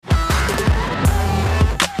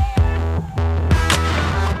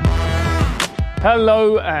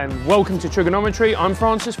Hello and welcome to Trigonometry. I'm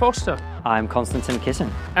Francis Foster. I'm Konstantin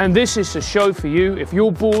Kissin. And this is a show for you if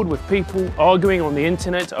you're bored with people arguing on the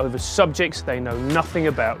internet over subjects they know nothing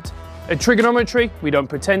about. At Trigonometry, we don't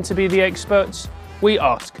pretend to be the experts, we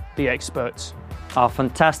ask the experts. Our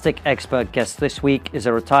fantastic expert guest this week is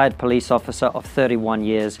a retired police officer of 31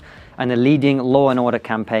 years and a leading law and order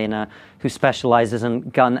campaigner who specialises in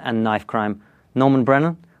gun and knife crime. Norman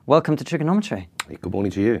Brennan, welcome to Trigonometry. Good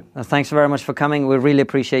morning to you. Thanks very much for coming. We really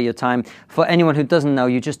appreciate your time. For anyone who doesn't know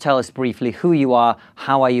you, just tell us briefly who you are,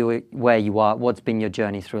 how are you where you are, what's been your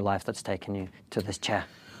journey through life that's taken you to this chair.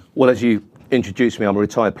 Well, as you introduced me, I'm a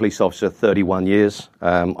retired police officer, 31 years.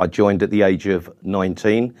 I joined at the age of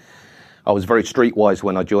 19. I was very streetwise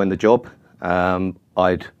when I joined the job.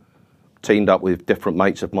 I'd teamed up with different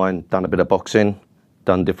mates of mine, done a bit of boxing,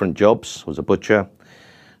 done different jobs, was a butcher,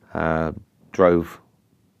 drove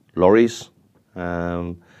lorries,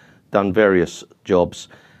 done various jobs,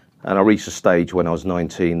 and I reached a stage when I was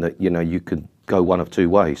 19 that you could go one of two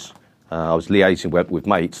ways. I was liaising with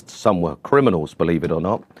mates. Some were criminals, believe it or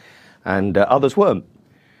not, and others weren't.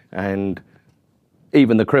 And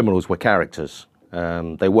even the criminals were characters.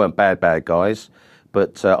 They weren't bad guys,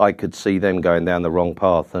 but I could see them going down the wrong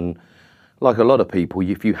path. And like a lot of people,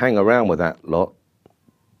 if you hang around with that lot,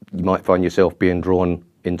 you might find yourself being drawn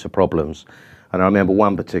into problems. And I remember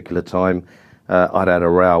one particular time, I'd had a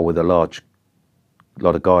row with a lot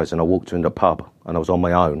of guys, and I walked into a pub and I was on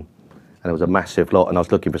my own, and it was a massive lot, and I was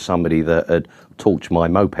looking for somebody that had torched my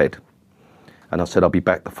moped, and I said I'll be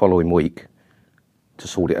back the following week to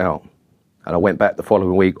sort it out. And I went back the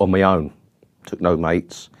following week on my own, took no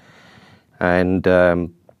mates, and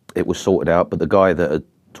it was sorted out, but the guy that had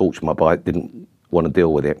torched my bike didn't want to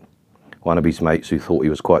deal with it. One of his mates who thought he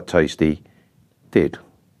was quite tasty did.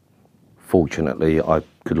 Fortunately, I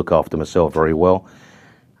could look after myself very well,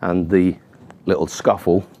 and the little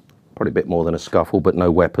scuffle, probably a bit more than a scuffle, but no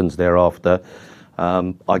weapons thereafter,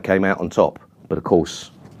 I came out on top. But of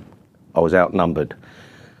course, I was outnumbered.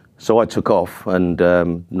 So I took off, and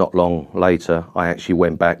not long later, I actually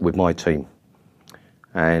went back with my team.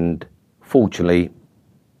 And fortunately,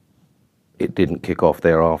 it didn't kick off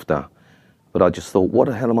thereafter. But I just thought, what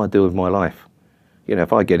the hell am I doing with my life?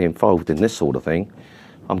 If I get involved in this sort of thing,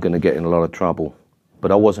 I'm going to get in a lot of trouble.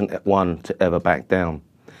 But I wasn't one to ever back down.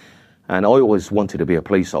 And I always wanted to be a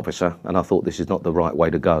police officer, and I thought this is not the right way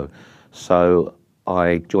to go. So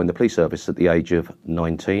I joined the police service at the age of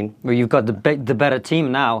 19. Well, you've got the better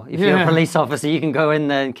team now. If you're a police officer, you can go in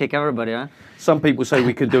there and kick everybody, huh? Some people say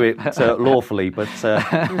we can do it lawfully, but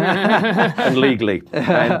and legally.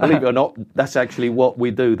 And believe it or not, that's actually what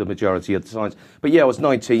we do the majority of the times. But yeah, I was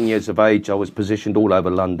 19 years of age. I was positioned all over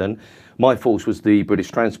London. My force was the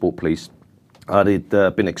British Transport Police. I'd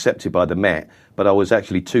been accepted by the Met, but I was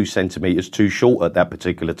actually 2 centimetres too short at that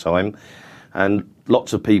particular time. And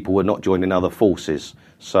lots of people were not joining other forces.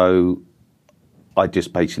 So I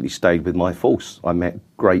just basically stayed with my force. I met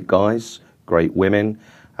great guys, great women,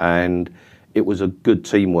 and it was a good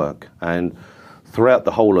teamwork. And throughout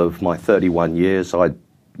the whole of my 31 years, I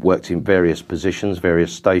worked in various positions,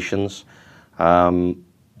 various stations. I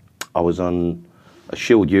was on a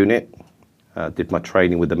shield unit, did my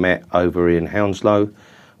training with the Met over in Hounslow,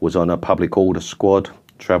 was on a public order squad,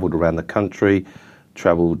 travelled around the country,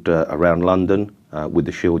 travelled around London with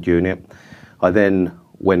the shield unit. I then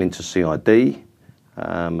went into CID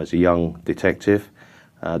as a young detective,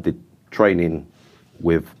 did training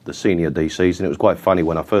with the senior DCs, and it was quite funny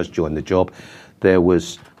when I first joined the job. There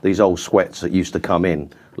was these old sweats that used to come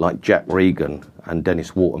in, like Jack Regan and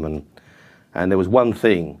Dennis Waterman, and there was one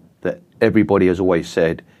thing that everybody has always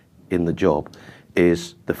said in the job,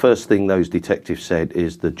 is the first thing those detectives said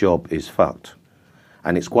is the job is fucked.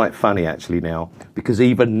 And it's quite funny actually now, because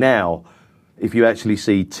even now, if you actually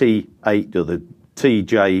see T8 or the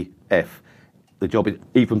TJF, the job is,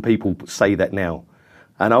 even people say that now.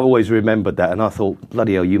 And I've always remembered that, and I thought,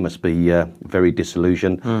 bloody hell, you must be very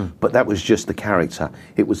disillusioned. But that was just the character.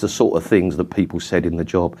 It was the sort of things that people said in the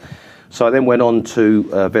job. So I then went on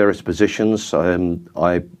to various positions.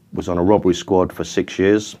 I was on a robbery squad for 6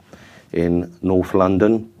 years in North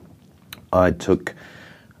London. I took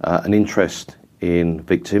an interest in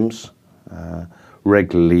victims.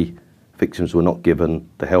 Regularly, victims were not given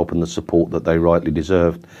the help and the support that they rightly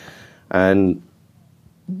deserved. And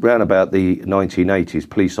round about the 1980s,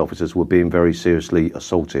 police officers were being very seriously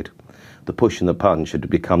assaulted. The push and the punch had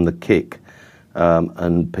become the kick,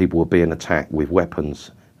 and people were being attacked with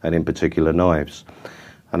weapons, and in particular knives.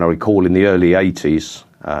 And I recall in the early 80s,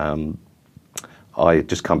 I had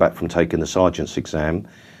just come back from taking the sergeant's exam,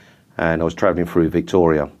 and I was travelling through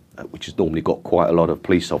Victoria, which has normally got quite a lot of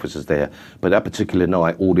police officers there. But that particular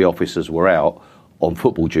night, all the officers were out on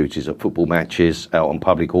football duties, at football matches, out on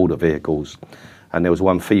public order vehicles. And there was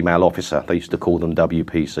one female officer. They used to call them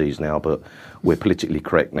WPCs now, but we're politically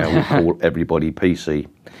correct now. We call everybody PC.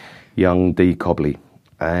 Young D. Cobley.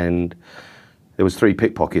 And there was 3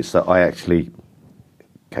 pickpockets that I actually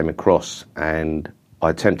came across, and I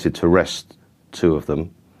attempted to arrest 2 of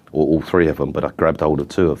them, or all 3 of them, but I grabbed hold of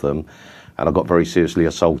 2 of them, and I got very seriously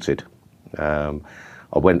assaulted. I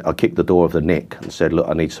kicked the door of the nick and said, look,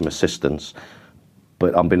 I need some assistance.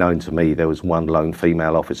 But unbeknown to me, there was one lone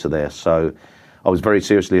female officer there. So I was very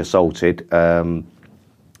seriously assaulted,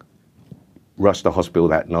 rushed to hospital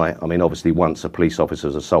that night. I mean, obviously, once a police officer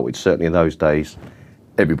is assaulted, certainly in those days,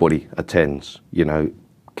 everybody attends, you know,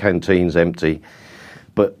 canteens empty.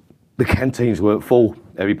 But the canteens weren't full.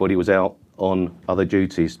 Everybody was out on other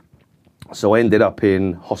duties. So I ended up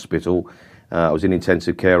in hospital. I was in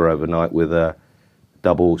intensive care overnight with a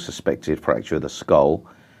double suspected fracture of the skull.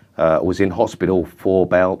 I was in hospital for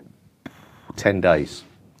about 10 days.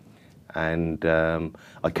 And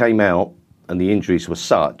I came out, and the injuries were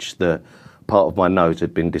such that part of my nose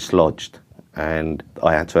had been dislodged, and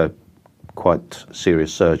I had to have quite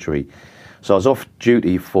serious surgery. So I was off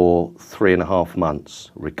duty for 3.5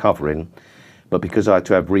 months recovering, but because I had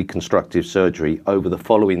to have reconstructive surgery over the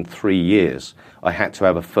following 3 years, I had to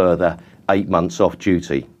have a further 8 months off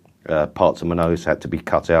duty. Parts of my nose had to be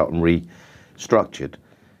cut out and restructured.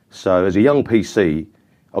 So as a young PC,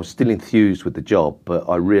 I was still enthused with the job, but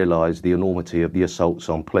I realised the enormity of the assaults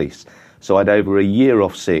on police. So I had over a year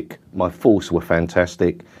off sick. My force were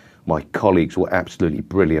fantastic. My colleagues were absolutely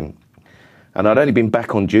brilliant. And I'd only been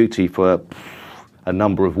back on duty for a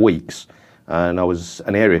number of weeks. And I was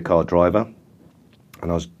an area car driver.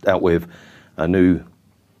 And I was out with a new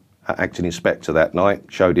acting inspector that night,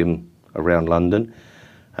 showed him around London.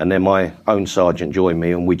 And then my own sergeant joined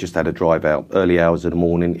me, and we just had a drive out, early hours of the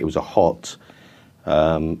morning. It was a hot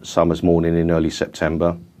summer's morning in early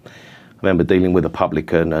September. I remember dealing with a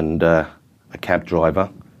publican and a cab driver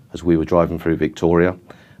as we were driving through Victoria.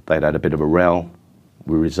 They'd had a bit of a row.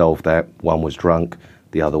 We resolved that. One was drunk.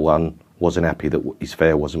 The other one wasn't happy that his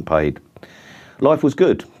fare wasn't paid. Life was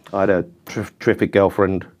good. I had a terrific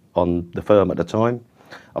girlfriend on the firm at the time.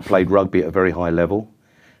 I played rugby at a very high level.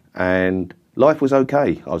 And life was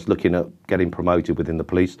okay. I was looking at getting promoted within the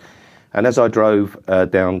police. And as I drove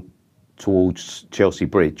down towards Chelsea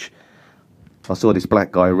Bridge, I saw this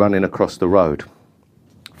black guy running across the road,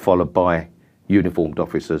 followed by uniformed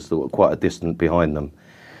officers that were quite a distance behind them.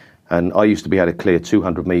 And I used to be able to clear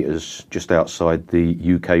 200 metres just outside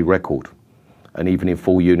the UK record. And even in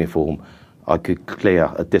full uniform, I could clear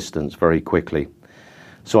a distance very quickly.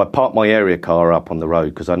 So I parked my area car up on the road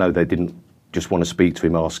because I know they didn't just want to speak to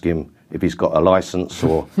him, ask him if he's got a licence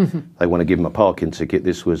or they want to give him a parking ticket.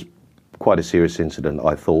 This was quite a serious incident,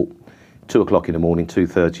 I thought. 2 o'clock in the morning,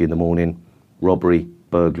 2:30 in the morning, robbery,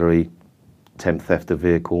 burglary, attempt theft of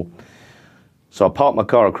vehicle. So I parked my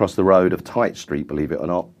car across the road of Tite Street, believe it or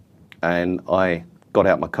not, and I got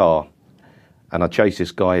out my car and I chased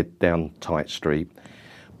this guy down Tite Street.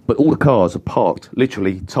 But all the cars are parked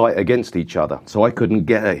literally tight against each other, so I couldn't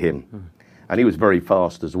get at him. And he was very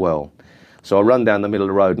fast as well. So I run down the middle of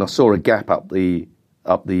the road and I saw a gap towards the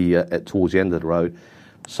end of the road.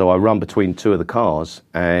 So I run between 2 of the cars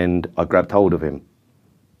and I grabbed hold of him.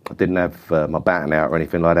 I didn't have my baton out or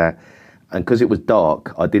anything like that. And because it was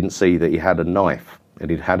dark, I didn't see that he had a knife. And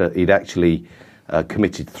he'd actually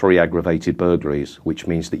committed 3 aggravated burglaries, which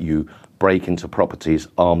means that you break into properties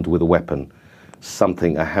armed with a weapon,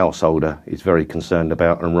 something a householder is very concerned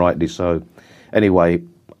about, and rightly so. Anyway,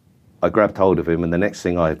 I grabbed hold of him, and the next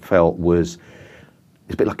thing I felt was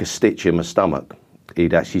it's a bit like a stitch in my stomach.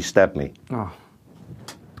 He'd actually stabbed me. Oh.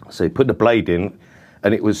 So he put the blade in,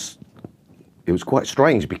 and it was quite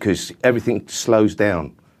strange because everything slows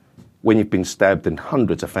down when you've been stabbed, and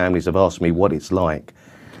hundreds of families have asked me what it's like.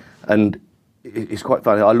 And it's quite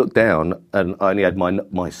funny. I looked down, and I only had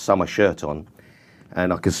my summer shirt on,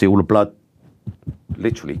 and I could see all the blood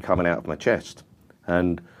literally coming out of my chest.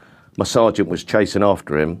 And my sergeant was chasing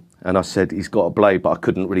after him, and I said, he's got a blade, but I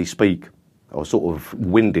couldn't really speak. I was sort of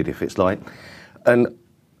winded, if it's like. And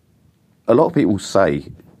a lot of people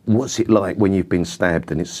say, what's it like when you've been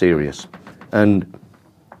stabbed and it's serious? And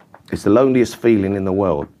it's the loneliest feeling in the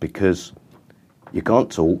world because you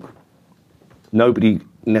can't talk. Nobody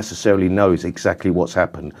necessarily knows exactly what's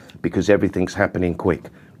happened because everything's happening quick.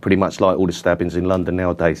 Pretty much like all the stabbings in London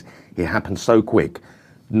nowadays. It happens so quick.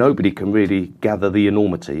 Nobody can really gather the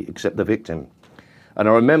enormity except the victim. And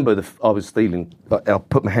I remember I was feeling, I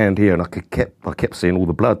put my hand here and I kept seeing all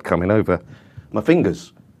the blood coming over my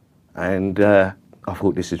fingers. And I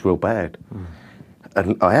thought, this is real bad.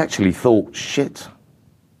 And I actually thought, shit,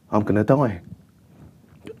 I'm going to die.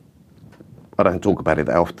 I don't talk about it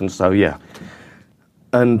that often, so yeah.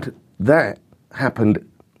 And that happened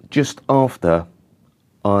just after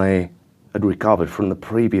I had recovered from the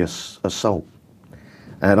previous assault.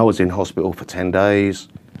 And I was in hospital for 10 days,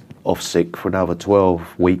 off sick for another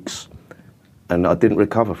 12 weeks, and I didn't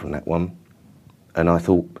recover from that one. And I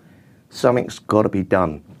thought, something's got to be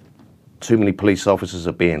done. Too many police officers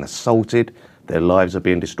are being assaulted, their lives are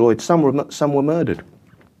being destroyed, some were murdered.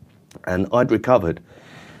 And I'd recovered.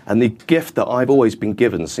 And the gift that I've always been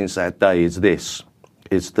given since that day is this,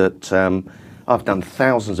 is that I've done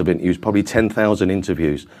thousands of interviews, probably 10,000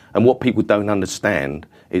 interviews. And what people don't understand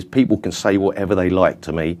is people can say whatever they like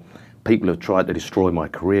to me. People have tried to destroy my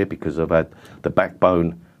career because I've had the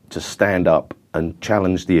backbone to stand up and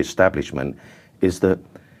challenge the establishment, is that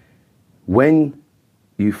when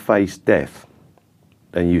you face death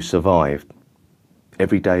and you survive,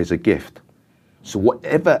 every day is a gift. So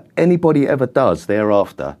whatever anybody ever does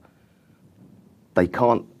thereafter, they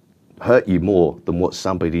can't hurt you more than what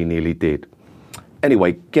somebody nearly did.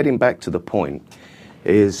 Anyway, getting back to the point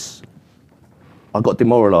is I got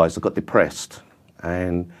demoralised, I got depressed,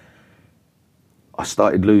 and I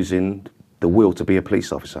started losing the will to be a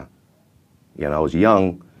police officer. You know, I was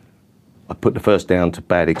young. I put the first down to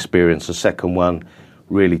bad experience. The second one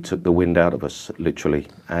really took the wind out of us, literally,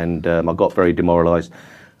 and I got very demoralised.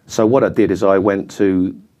 So what I did is I went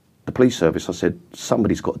to the police service. I said,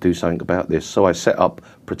 somebody's got to do something about this. So I set up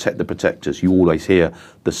Protect the Protectors. You always hear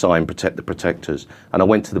the sign, Protect the Protectors. And I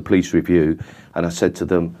went to the police review and I said to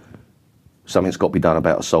them, something's got to be done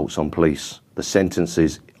about assaults on police. The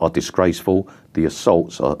sentences are disgraceful. The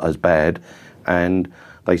assaults are as bad. And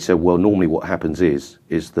they said, well, normally what happens is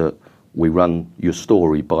that we run your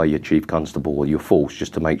story by your chief constable or your force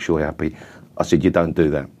just to make sure you're happy. I said, you don't do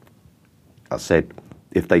that. I said,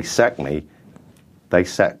 if they sack me, they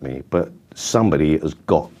sack me. But somebody has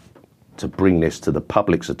got to bring this to the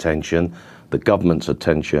public's attention, the government's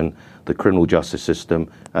attention, the criminal justice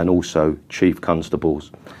system, and also chief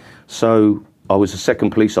constables. So I was the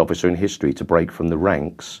second police officer in history to break from the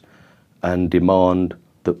ranks and demand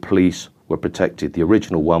that police were protected. The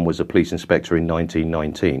original one was a police inspector in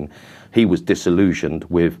 1919. He was disillusioned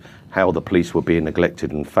with how the police were being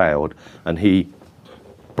neglected and failed, and he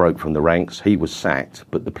broke from the ranks. He was sacked,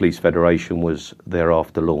 but the Police Federation was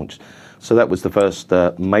thereafter launched. So that was the first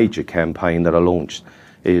major campaign that I launched,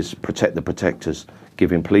 is Protect the Protectors,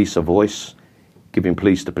 giving police a voice, giving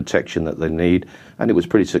police the protection that they need, and it was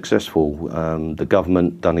pretty successful. The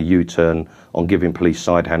government done a U-turn on giving police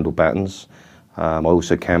side handle batons. I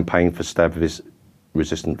also campaigned for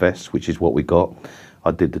stab-resistant vests, which is what we got. I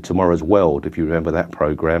did the Tomorrow's World, if you remember that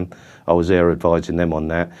programme. I was there advising them on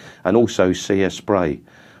that, and also CS spray.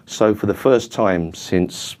 So for the first time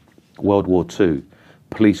since World War II,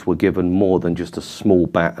 police were given more than just a small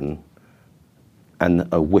baton and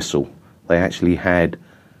a whistle. They actually had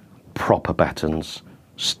proper batons,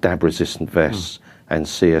 stab-resistant vests, and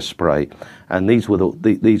CS spray. And these were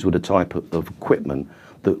the type of equipment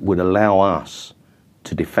that would allow us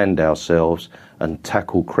to defend ourselves and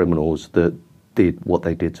tackle criminals that did what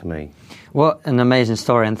they did to me. What an amazing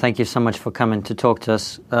story, and thank you so much for coming to talk to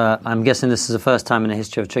us. I'm guessing this is the first time in the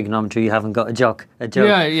history of trigonometry you haven't got a joke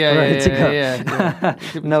ready to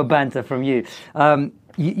go. No banter from you.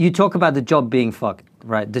 You talk about the job being fucked,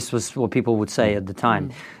 right? This was what people would say at the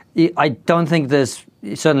time. I don't think there's,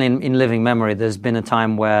 certainly in living memory, there's been a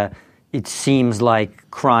time where it seems like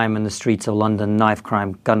crime in the streets of London, knife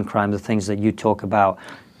crime, gun crime, the things that you talk about,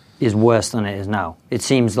 is worse than it is now. It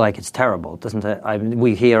seems like it's terrible, doesn't it? I mean,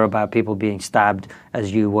 we hear about people being stabbed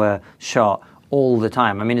as you were shot all the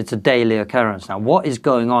time. I mean, it's a daily occurrence now. What is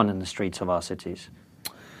going on in the streets of our cities?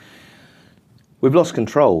 We've lost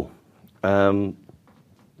control.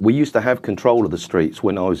 We used to have control of the streets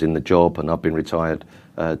when I was in the job, and I've been retired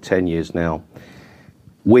 10 years now.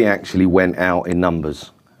 We actually went out in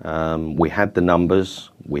numbers. We had the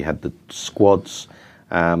numbers, we had the squads,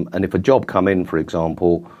 and if a job come in, for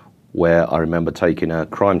example, where I remember taking a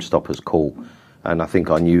Crime Stoppers call, and I think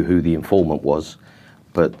I knew who the informant was,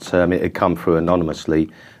 but it had come through anonymously,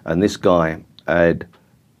 and this guy had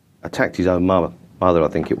attacked his own mother, I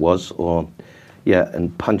think it was,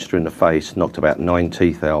 and punched her in the face, knocked about 9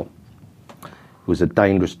 teeth out. He was a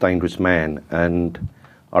dangerous, dangerous man, and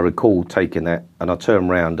I recall taking that, and I turned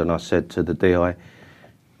round and I said to the DI,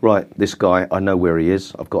 right, this guy, I know where he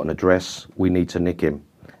is, I've got an address, we need to nick him.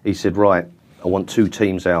 He said, right, I want 2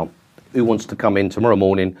 teams out. Who wants to come in tomorrow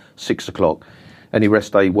morning, 6 o'clock? Any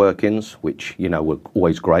rest day work-ins, which, you know, were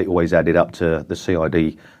always great, always added up to the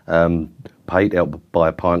CID paid out by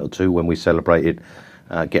a pint or two when we celebrated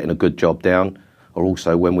getting a good job down, or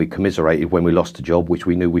also when we commiserated when we lost a job, which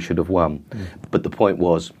we knew we should have won. But the point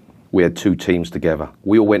was, we had two teams together.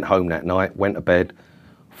 We all went home that night, went to bed,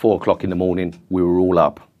 4 o'clock in the morning, we were all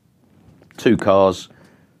up. 2 cars,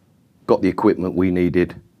 got the equipment we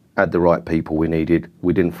needed, had the right people we needed.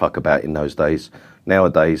 We didn't fuck about in those days.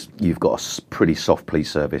 Nowadays, you've got a pretty soft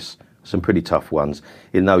police service, some pretty tough ones.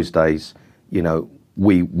 In those days, you know,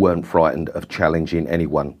 we weren't frightened of challenging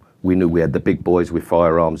anyone. We knew we had the big boys with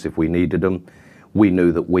firearms if we needed them. We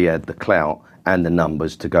knew that we had the clout and the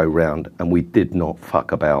numbers to go round, and we did not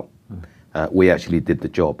fuck about. We actually did the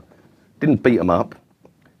job. Didn't beat them up.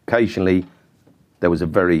 Occasionally, there was a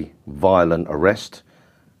very violent arrest,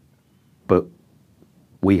 but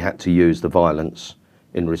we had to use the violence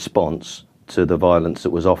in response to the violence that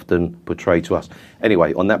was often portrayed to us.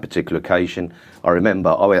 Anyway, on that particular occasion, I remember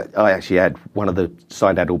I actually had one of the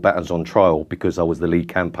side adult batters on trial because I was the lead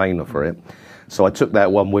campaigner for it. So I took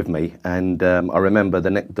that one with me, and I remember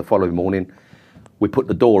the following morning, we put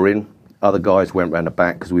the door in. Other guys went round the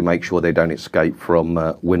back because we make sure they don't escape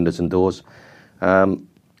from windows and doors. And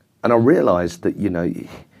I realised that, you know,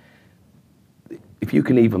 if you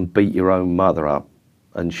can even beat your own mother up,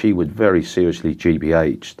 and she was very seriously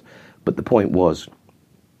GBH'd, but the point was,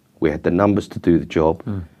 we had the numbers to do the job,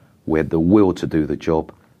 we had the will to do the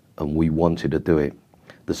job, and we wanted to do it.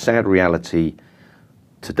 The sad reality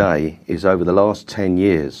today is over the last 10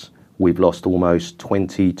 years, we've lost almost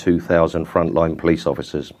 22,000 frontline police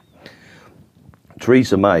officers.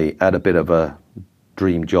 Theresa May had a bit of a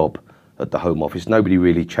dream job at the Home Office. Nobody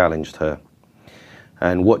really challenged her.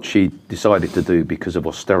 And what she decided to do because of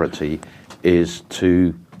austerity is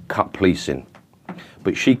to cut policing.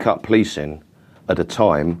 But she cut policing at a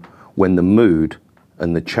time when the mood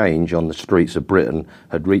and the change on the streets of Britain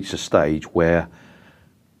had reached a stage where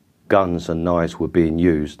guns and knives were being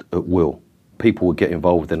used at will. People would get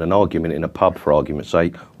involved in an argument in a pub, for argument's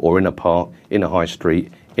sake, or in a park, in a high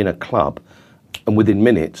street, in a club, and within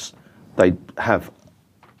minutes they'd have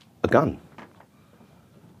a gun.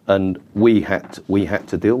 And we had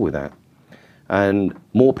to deal with that. And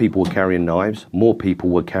more people were carrying knives, more people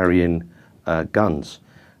were carrying guns,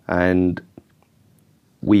 and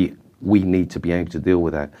we need to be able to deal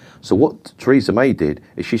with that. So what Theresa May did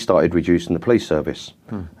is she started reducing the police service.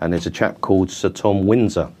 And there's a chap called Sir Tom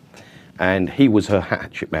Windsor, and he was her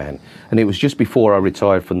hatchet man. And it was just before I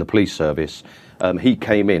retired from the police service. He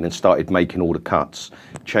came in and started making all the cuts,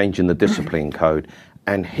 changing the discipline code,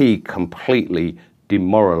 and he completely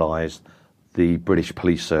demoralised the British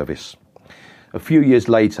police service. A few years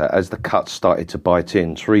later, as the cuts started to bite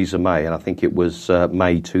in, Theresa May, and I think it was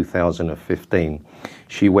May 2015,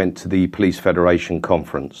 she went to the Police Federation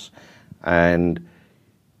conference, and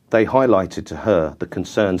they highlighted to her the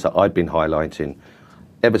concerns that I'd been highlighting.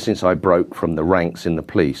 Ever since I broke from the ranks in the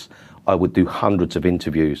police, I would do hundreds of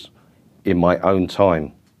interviews in my own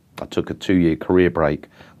time. I took a 2-year career break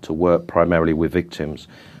to work primarily with victims,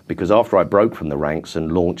 because after I broke from the ranks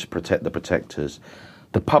and launched Protect the Protectors,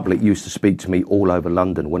 the public used to speak to me all over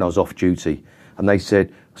London when I was off duty, and they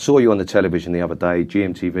said, saw you on the television the other day,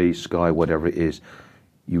 GMTV, Sky, whatever it is,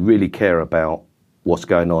 you really care about what's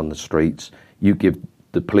going on in the streets, you give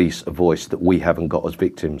the police a voice that we haven't got as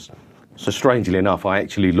victims. So strangely enough, I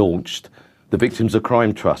actually launched the Victims of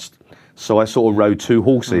Crime Trust. So I sort of rode 2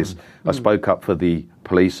 horses. I spoke up for the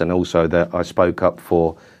police, and also that I spoke up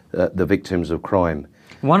for the victims of crime.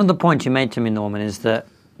 One of the points you made to me, Norman, is that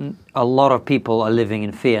a lot of people are living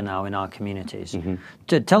in fear now in our communities.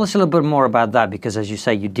 Tell us a little bit more about that, because as you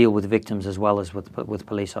say, you deal with victims as well as with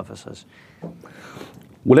police officers.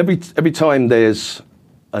 Well, every time there's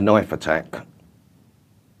a knife attack,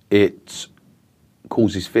 it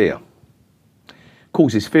causes fear.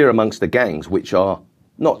 Causes fear amongst the gangs, which are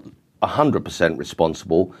not 100%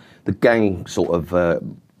 responsible. The gang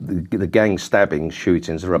the gang stabbings,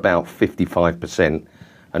 shootings are about 55%,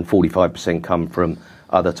 and 45% come from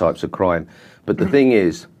other types of crime. But the thing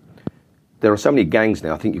is, there are so many gangs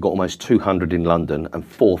now. I think you've got almost 200 in London and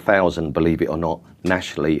 4,000, believe it or not,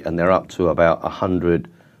 nationally, and they're up to about 100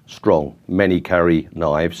 strong. Many carry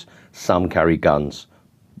knives, some carry guns.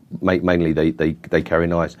 Mainly they carry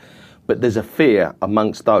knives. But there's a fear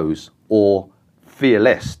amongst those, or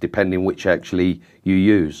fearless, depending which actually you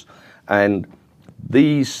use. And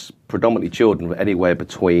these predominantly children, anywhere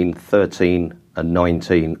between 13 and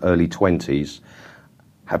 19, early 20s,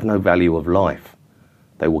 have no value of life.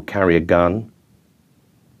 They will carry a gun,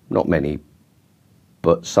 not many,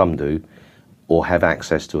 but some do, or have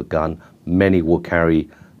access to a gun. Many will carry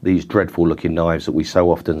these dreadful looking knives that we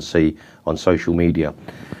so often see on social media.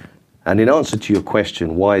 And in answer to your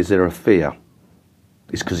question, why is there a fear?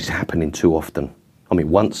 It's because it's happening too often. I mean,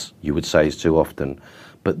 once you would say it's too often,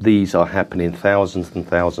 but these are happening thousands and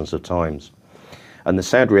thousands of times. And the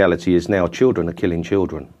sad reality is now children are killing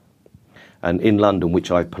children. And in London,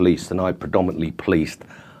 which I policed, and I predominantly policed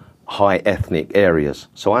high ethnic areas,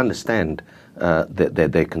 so I understand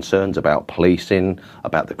their concerns about policing,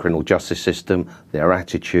 about the criminal justice system, their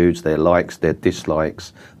attitudes, their likes, their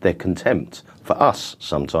dislikes, their contempt for us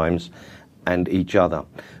sometimes and each other.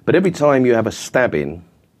 But every time you have a stabbing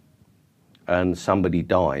and somebody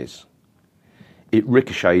dies, it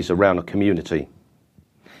ricochets around a community.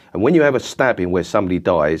 And when you have a stabbing where somebody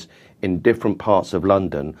dies in different parts of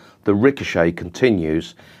London, the ricochet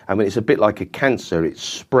continues. I mean, it's a bit like a cancer, it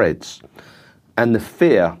spreads. And the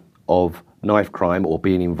fear of knife crime or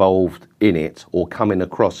being involved in it or coming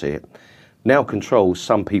across it now controls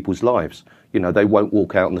some people's lives. You know, they won't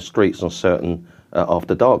walk out in the streets on certain,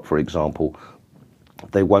 after dark, for example.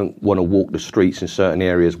 They won't want to walk the streets in certain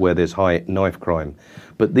areas where there's high knife crime.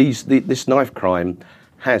 But this knife crime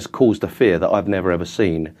has caused a fear that I've never ever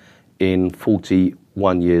seen in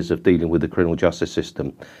 41 years of dealing with the criminal justice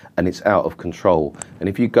system, and it's out of control. And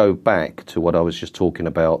if you go back to what I was just talking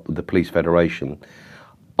about, the Police Federation,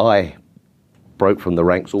 I broke from the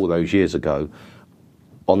ranks all those years ago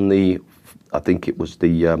on I think it was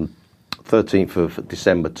the 13th of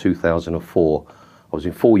December 2004. I was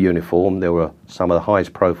in full uniform. There were some of the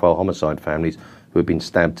highest profile homicide families who had been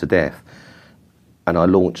stabbed to death. And I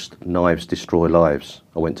launched Knives Destroy Lives.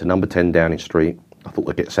 I went to number 10 Downing Street. I thought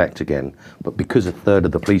I'd get sacked again. But because a third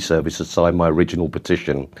of the police service had signed my original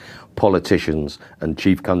petition, politicians and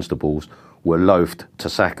chief constables were loath to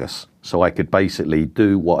sack us. So I could basically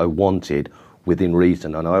do what I wanted within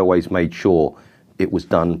reason. And I always made sure it was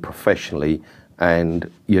done professionally and,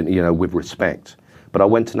 you know, with respect. But I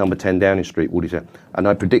went to number 10 Downing Street, and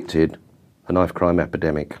I predicted a knife crime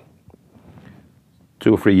epidemic.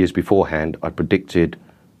 2 or 3 years beforehand, I predicted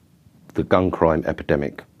the gun crime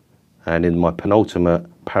epidemic. And in my penultimate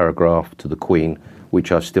paragraph to the Queen,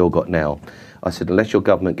 which I've still got now, I said, unless your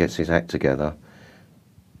government gets its act together,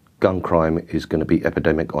 gun crime is going to be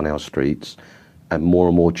epidemic on our streets, and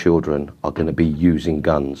more children are going to be using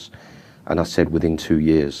guns. And I said within 2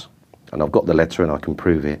 years, and I've got the letter and I can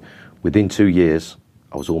prove it, within 2 years,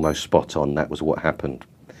 I was almost spot on. That was what happened.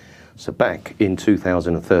 So back in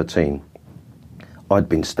 2013, I'd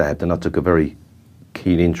been stabbed and I took a very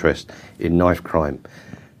keen interest in knife crime.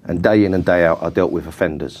 And day in and day out, I dealt with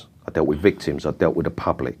offenders. I dealt with victims. I dealt with the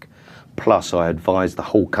public. Plus, I advised the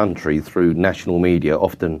whole country through national media.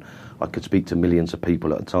 Often, I could speak to millions of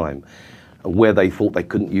people at a time. And where they thought they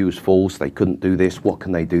couldn't use force, they couldn't do this, what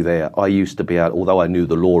can they do there? I used to be able, although I knew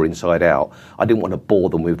the law inside out, I didn't want to bore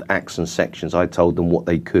them with acts and sections. I told them what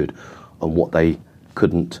they could and what they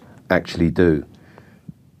couldn't actually do.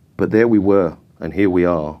 But there we were, and here we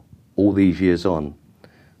are, all these years on.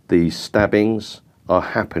 These stabbings are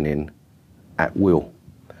happening at will.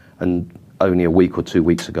 And only a week or 2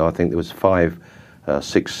 weeks ago, I think there was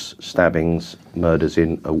 6 stabbings, murders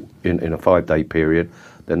in a 5-day period.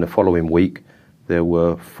 Then the following week, there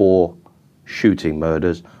were 4 shooting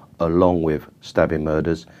murders along with stabbing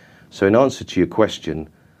murders. So in answer to your question,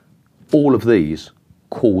 all of these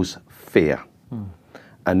cause fear.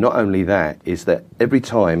 And not only that, is that every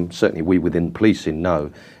time, certainly we within policing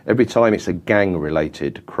know, every time it's a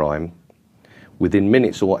gang-related crime, within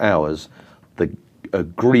minutes or hours, the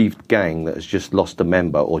aggrieved gang that has just lost a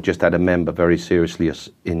member or just had a member very seriously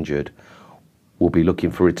injured will be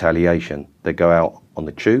looking for retaliation. They go out on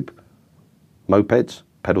the tube, mopeds,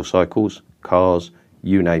 pedal cycles, cars,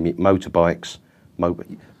 you name it, motorbikes.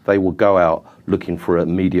 They will go out looking for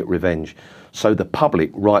immediate revenge. So the public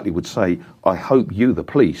rightly would say, I hope you, the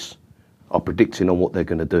police, are predicting on what they're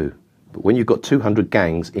going to do. But when you've got 200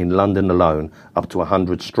 gangs in London alone, up to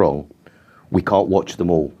 100 strong, we can't watch them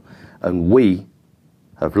all. And we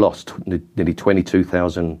have lost nearly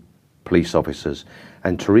 22,000 police officers.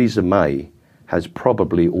 And Theresa May has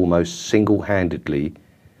probably almost single-handedly,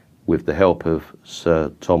 with the help of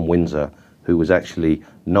Sir Tom Windsor, who was actually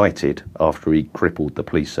knighted after he crippled the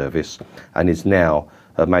police service, and is now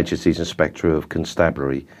Her Majesty's Inspector of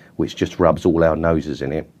Constabulary, which just rubs all our noses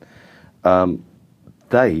in it.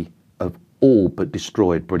 They have all but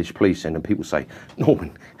destroyed British policing, and people say,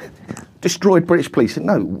 Norman, destroyed British policing?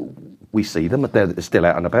 No, we see them, they're still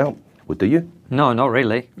out and about. Well, do you? No, not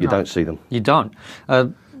really. You don't see them? You don't.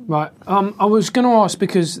 Right. I was going to ask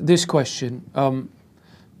because this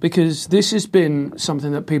has been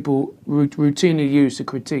something that people routinely use to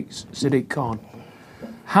critique Sadiq Khan.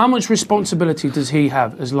 How much responsibility does he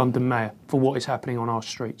have as London Mayor for what is happening on our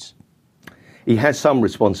streets? He has some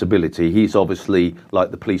responsibility. He's obviously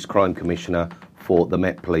like the Police Crime Commissioner for the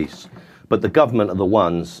Met Police. But the government are the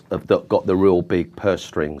ones that got the real big purse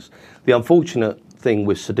strings. The unfortunate thing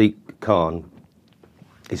with Sadiq Khan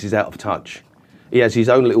is he's out of touch. He has his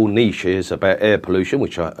own little niches about air pollution,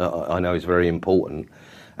 which I know is very important.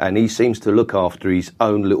 And he seems to look after his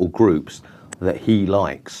own little groups that he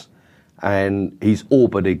likes. And he's all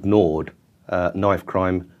but ignored knife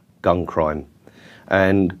crime, gun crime.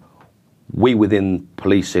 And we within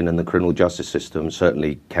policing and the criminal justice system,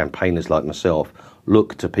 certainly campaigners like myself,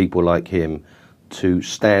 look to people like him to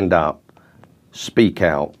stand up, speak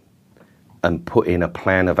out, and put in a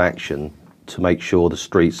plan of action to make sure the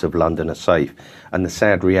streets of London are safe. And the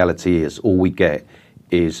sad reality is all we get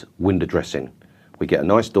is window dressing. We get a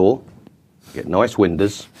nice door, we get nice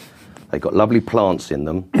windows, they've got lovely plants in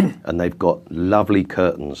them, and they've got lovely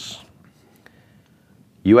curtains.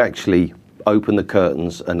 You actually open the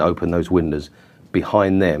curtains and open those windows.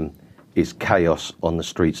 Behind them is chaos on the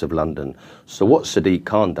streets of London. So what Sadiq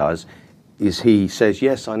Khan does is he says,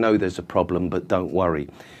 yes, I know there's a problem, but don't worry.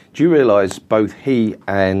 Do you realise both he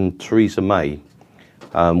and Theresa May,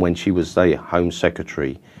 when she was the Home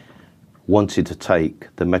Secretary, wanted to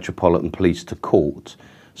take the Metropolitan Police to court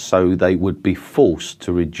so they would be forced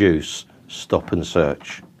to reduce stop and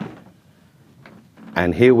search?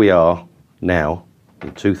 And here we are now,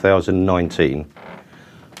 in 2019,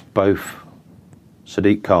 both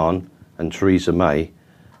Sadiq Khan and Theresa May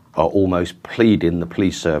are almost pleading the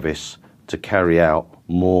police service to carry out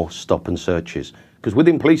more stop and searches. Because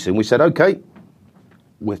within policing, we said, OK,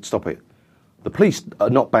 we'll stop it. The police are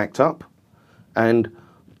not backed up. And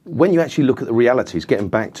when you actually look at the realities, getting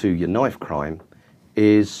back to your knife crime,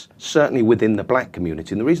 is certainly within the black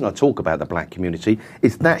community. And the reason I talk about the black community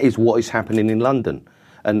is that is what is happening in London.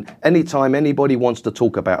 And anytime anybody wants to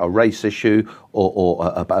talk about a race issue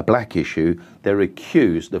or a black issue, they're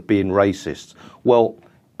accused of being racist. Well,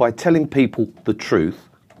 by telling people the truth,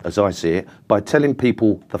 as I see it, by telling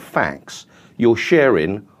people the facts, you're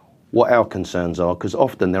sharing what our concerns are, because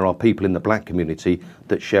often there are people in the black community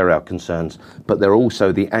that share our concerns, but there are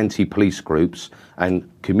also the anti-police groups and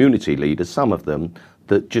community leaders, some of them,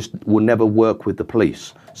 that just will never work with the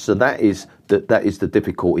police. So that is the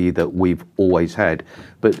difficulty that we've always had.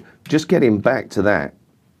 But just getting back to that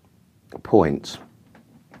point,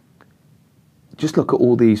 just look at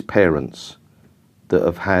all these parents that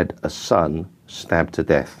have had a son stabbed to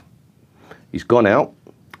death. He's gone out,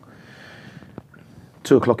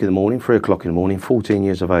 2 o'clock in the morning, 3 o'clock in the morning, 14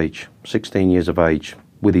 years of age, 16 years of age,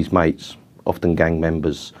 with his mates, often gang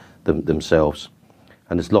members themselves,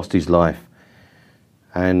 and has lost his life.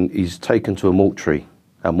 And he's taken to a mortuary.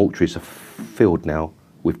 Our mortuaries are filled now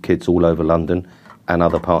with kids all over London and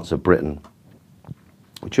other parts of Britain.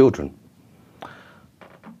 Children.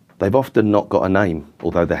 They've often not got a name,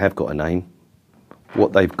 although they have got a name.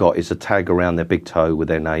 What they've got is a tag around their big toe with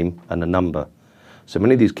their name and a number. So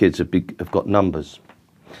many of these kids have got numbers.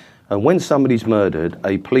 And when somebody's murdered,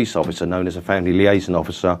 a police officer known as a family liaison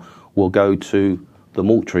officer will go to the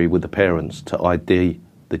mortuary with the parents to ID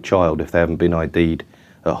the child if they haven't been ID'd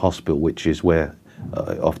at hospital, which is where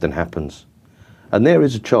it often happens. And there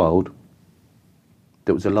is a child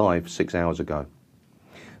that was alive 6 hours ago.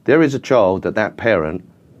 There is a child that parent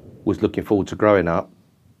was looking forward to growing up,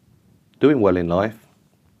 doing well in life,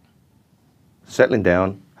 settling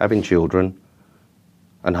down, having children,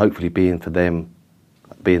 and hopefully being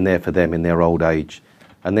there for them in their old age.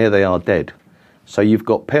 And there they are dead. So you've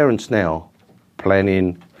got parents now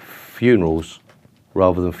planning funerals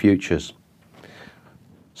rather than futures.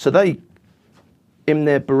 So they, in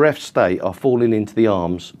their bereft state, are falling into the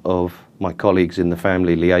arms of my colleagues in the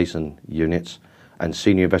family liaison units and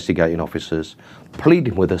senior investigating officers,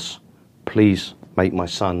 pleading with us, please make my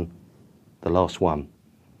son the last one.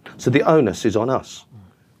 So the onus is on us.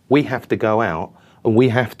 We have to go out and we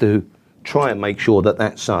have to try and make sure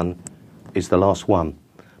that son is the last one.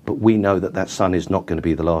 But we know that son is not going to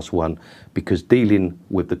be the last one, because dealing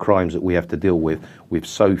with the crimes that we have to deal with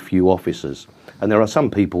so few officers. And there are some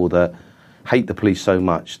people that hate the police so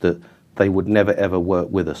much that they would never ever work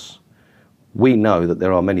with us. We know that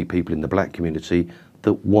there are many people in the black community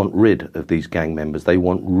that want rid of these gang members. They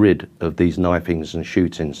want rid of these knifings and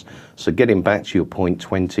shootings. So getting back to your point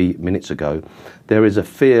 20 minutes ago, there is a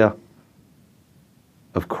fear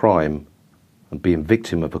of crime and being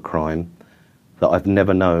victim of a crime that I've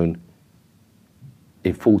never known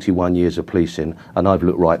in 41 years of policing, and I've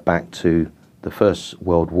looked right back to the First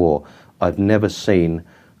World War. I've never seen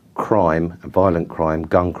crime, violent crime,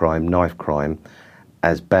 gun crime, knife crime,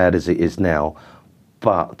 as bad as it is now.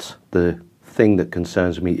 But the thing that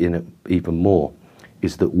concerns me even more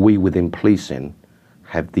is that we within policing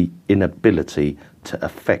have the inability to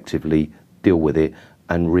effectively deal with it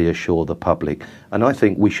and reassure the public. And I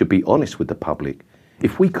think we should be honest with the public.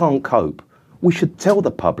 If we can't cope, we should tell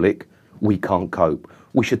the public we can't cope.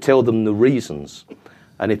 We should tell them the reasons.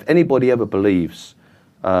 And if anybody ever believes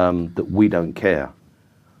that we don't care,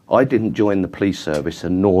 I didn't join the police service,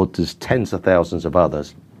 and nor does tens of thousands of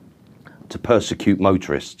others, to persecute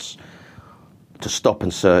motorists, to stop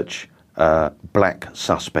and search black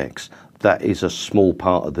suspects. That is a small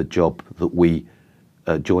part of the job that we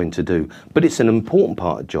join to do. But it's an important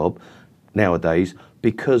part of the job nowadays,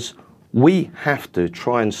 because we have to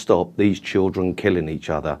try and stop these children killing each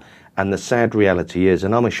other. And the sad reality is,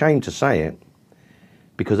 and I'm ashamed to say it,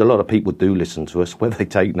 because a lot of people do listen to us, whether they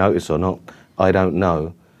take notice or not, I don't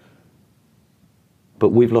know. But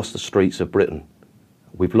we've lost the streets of Britain.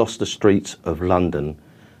 We've lost the streets of London.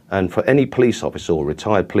 And for any police officer or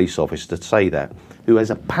retired police officer to say that, who has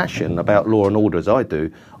a passion about law and order as I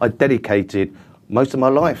do, I dedicated most of my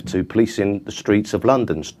life to policing the streets of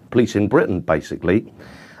London, policing Britain, basically.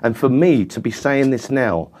 And for me to be saying this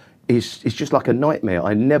now is just like a nightmare.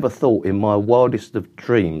 I never thought in my wildest of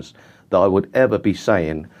dreams that I would ever be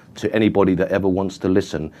saying to anybody that ever wants to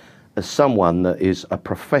listen, as someone that is a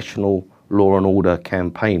professional law and order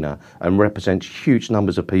campaigner and represents huge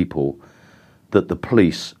numbers of people, that the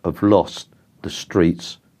police have lost the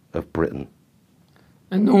streets of Britain.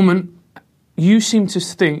 And Norman, you seem to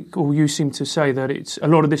think, or you seem to say that a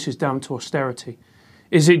lot of this is down to austerity.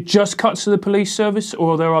 Is it just cuts to the police service,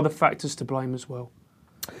 or are there other factors to blame as well?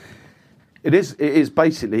 It is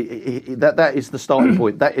basically, that is the starting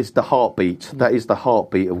point. That is the heartbeat. That is the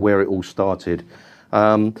heartbeat of where it all started.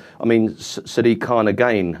 I mean, Sadiq Khan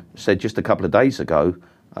again said just a couple of days ago,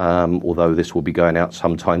 although this will be going out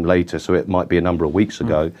sometime later, so it might be a number of weeks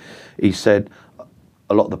ago, he said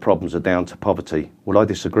a lot of the problems are down to poverty. Well, I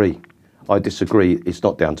disagree. I disagree. It's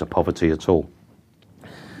not down to poverty at all.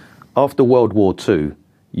 After World War II,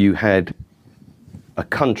 you had a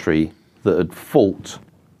country that had fought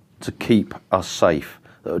to keep us safe,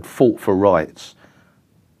 that had fought for rights.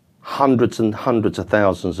 Hundreds and hundreds of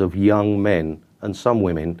thousands of young men and some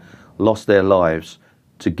women lost their lives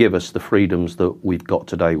to give us the freedoms that we've got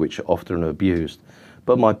today, which are often abused.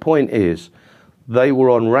 But my point is, they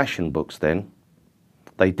were on ration books then.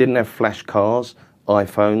 They didn't have flash cars,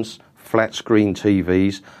 iPhones, flat screen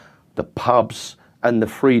TVs, the pubs and the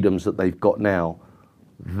freedoms that they've got now.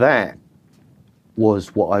 That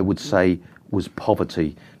was what I would say was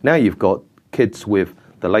poverty. Now you've got kids with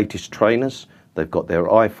the latest trainers, they've got their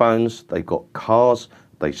iPhones, they've got cars,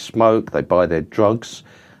 they smoke, they buy their drugs.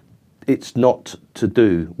 It's not to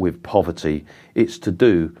do with poverty, it's to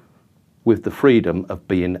do with the freedom of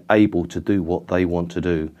being able to do what they want to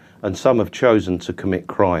do. And some have chosen to commit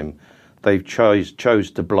crime. They've chose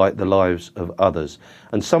to blight the lives of others.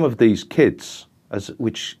 And some of these kids,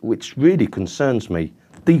 which really concerns me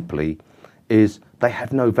deeply, is they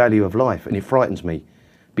have no value of life, and it frightens me.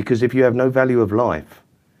 Because if you have no value of life,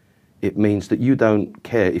 it means that you don't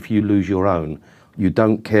care if you lose your own. You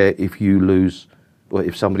don't care if you lose, or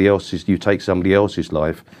if you take somebody else's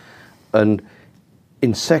life. And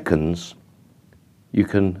in seconds, you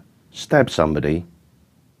can stab somebody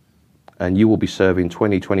and you will be serving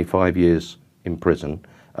 20, 25 years in prison,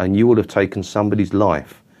 and you will have taken somebody's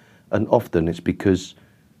life. And often it's because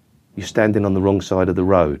you're standing on the wrong side of the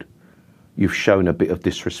road. You've shown a bit of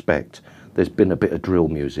disrespect. There's been a bit of drill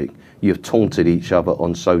music. You've taunted each other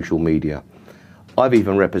on social media. I've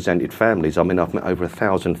even represented families. I mean, I've met over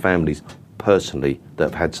 1,000 families personally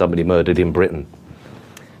that have had somebody murdered in Britain.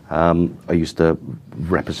 I used to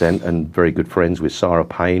represent and very good friends with Sarah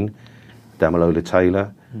Payne, Damilola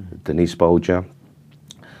Taylor, Denise Bolger,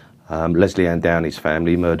 Leslie Ann Downey's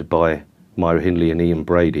family, murdered by Myra Hindley and Ian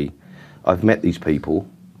Brady. I've met these people.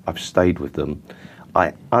 I've stayed with them.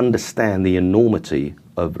 I understand the enormity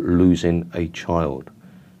of losing a child.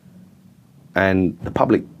 And the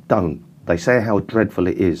public don't. They say how dreadful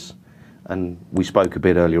it is. And we spoke a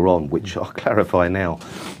bit earlier on, which I'll clarify now.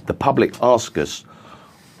 The public ask us,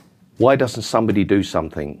 why doesn't somebody do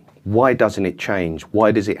something? Why doesn't it change?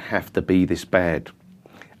 Why does it have to be this bad?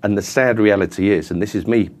 And the sad reality is, and this is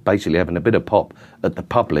me basically having a bit of pop at the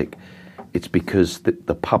public, it's because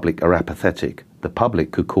the public are apathetic. The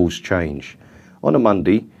public could cause change. On a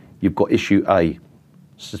Monday, you've got issue A.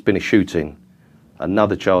 There's been a shooting.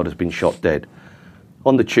 Another child has been shot dead.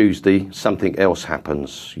 On the Tuesday, something else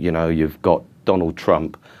happens. You know, you've got Donald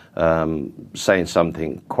Trump saying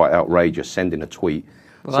something quite outrageous, sending a tweet.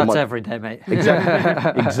 Well, that's every day, mate.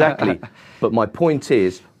 Exactly. But my point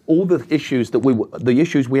is, all the issues the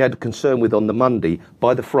issues we had concern with on the Monday,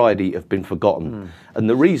 by the Friday have been forgotten. And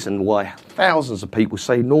the reason why thousands of people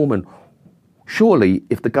say, Norman, surely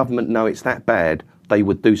if the government know it's that bad, they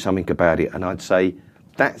would do something about it. And I'd say,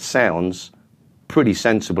 that sounds pretty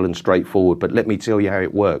sensible and straightforward, but let me tell you how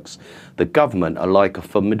it works. The government are like a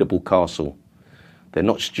formidable castle. They're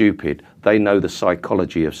not stupid. They know the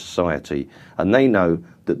psychology of society, and they know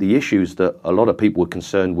that the issues that a lot of people were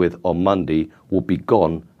concerned with on Monday will be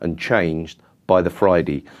gone and changed by the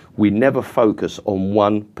Friday. We never focus on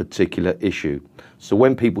one particular issue. So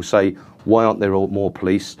when people say, why aren't there more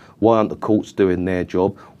police? Why aren't the courts doing their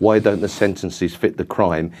job? Why don't the sentences fit the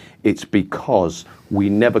crime? It's because we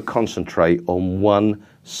never concentrate on one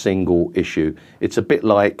single issue. It's a bit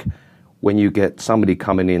like when you get somebody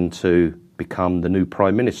coming in to become the new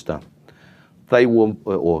Prime Minister. They will,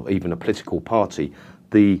 or even a political party,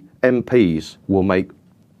 the MPs will make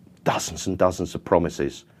dozens and dozens of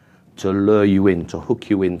promises to lure you in, to hook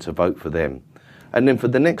you in to vote for them. And then for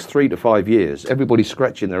the next 3 to 5 years, everybody's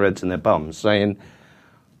scratching their heads and their bums saying,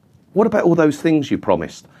 what about all those things you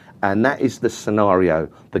promised? And that is the scenario.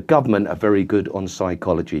 The government are very good on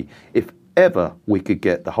psychology. If ever we could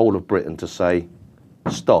get the whole of Britain to say,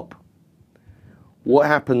 stop, what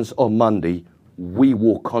happens on Monday, we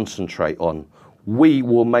will concentrate on. We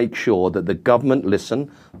will make sure that the government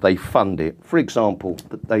listen, they fund it. For example,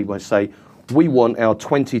 they might say, we want our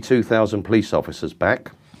 22,000 police officers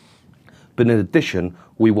back, but in addition,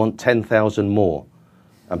 we want 10,000 more.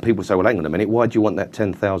 And people say, well, hang on a minute, why do you want that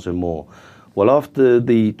 10,000 more? Well, after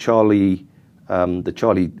the journalists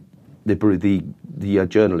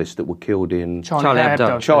that were killed in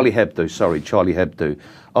Charlie Hebdo.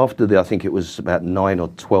 After I think it was about 9 or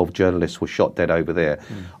 12 journalists were shot dead over there.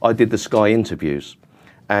 I did the Sky interviews,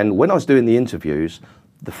 and when I was doing the interviews,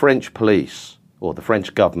 the French police or the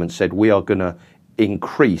French government said we are going to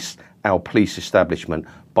increase our police establishment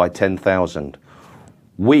by 10,000.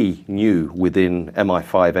 We knew within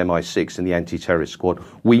MI5, MI6 and the anti-terrorist squad,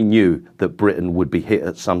 we knew that Britain would be hit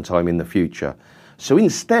at some time in the future. So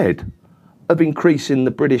instead of increasing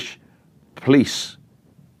the British police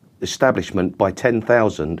establishment by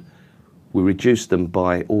 10,000, we reduced them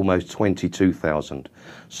by almost 22,000.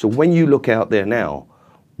 So when you look out there now,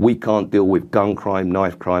 we can't deal with gun crime,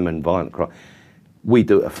 knife crime and violent crime. We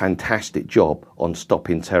do a fantastic job on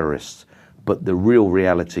stopping terrorists. But the real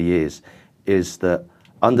reality is that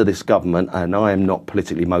under this government, and I am not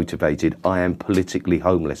politically motivated, I am politically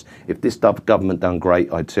homeless. If this government done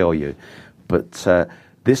great, I'd tell you. But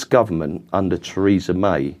this government under Theresa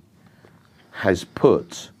May has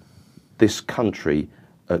put this country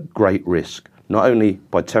at great risk, not only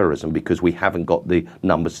by terrorism, because we haven't got the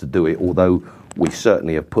numbers to do it, although we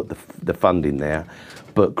certainly have put the funding there,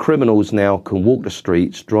 but criminals now can walk the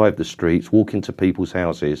streets, drive the streets, walk into people's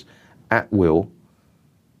houses at will,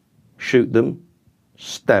 shoot them,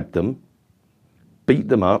 stab them, beat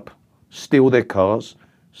them up, steal their cars,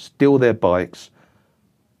 steal their bikes,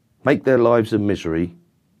 make their lives a misery,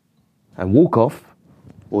 and walk off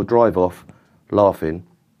or drive off laughing,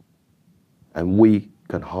 and we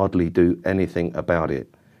can hardly do anything about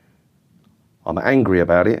it. I'm angry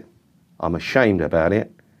about it, I'm ashamed about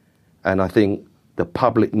it, and I think the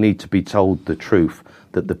public need to be told the truth,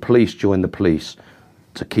 that the police join the police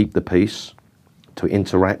to keep the peace, to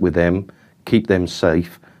interact with them, keep them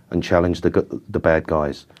safe, and challenge the bad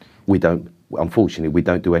guys. Unfortunately, we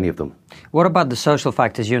don't do any of them. What about the social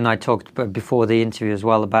factors? You and I talked before the interview as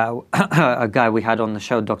well about a guy we had on the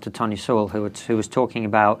show, Dr. Tony Sewell, who was talking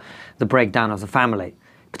about the breakdown of the family,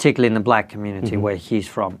 particularly in the black community where he's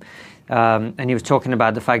from. And he was talking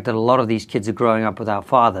about the fact that a lot of these kids are growing up without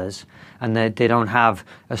fathers, and they don't have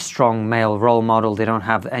a strong male role model. They don't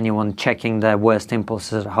have anyone checking their worst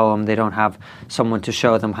impulses at home. They don't have someone to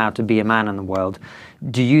show them how to be a man in the world.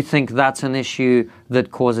 Do you think that's an issue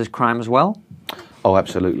that causes crime as well? Oh,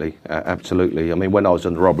 absolutely. Absolutely. I mean, when I was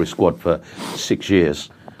in the robbery squad for 6 years,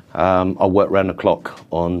 I worked round the clock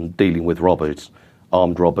on dealing with robbers,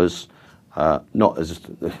 armed robbers. Not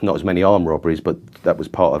as many armed robberies, but that was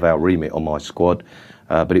part of our remit on my squad.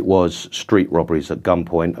 But it was street robberies at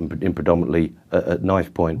gunpoint and predominantly at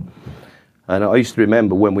knife point. And I used to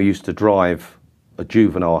remember when we used to drive a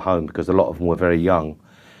juvenile home, because a lot of them were very young,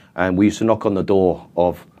 and we used to knock on the door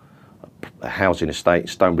of a housing estate,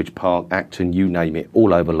 Stonebridge Park, Acton, you name it,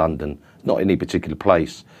 all over London, not any particular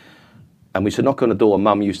place. And we used to knock on the door, and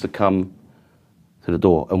Mum used to come to the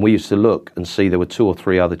door, and we used to look and see there were 2 or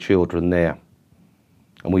 3 other children there.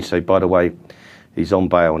 And we say, by the way, he's on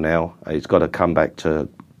bail now, he's got to come back to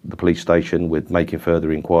the police station with making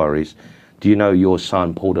further inquiries. Do you know your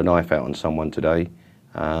son pulled a knife out on someone today?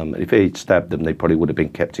 If he'd stabbed them, they probably would have been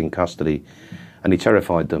kept in custody. And he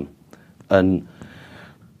terrified them. And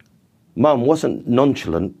Mum wasn't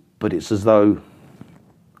nonchalant, but it's as though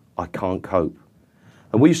I can't cope.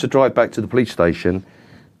 And we used to drive back to the police station,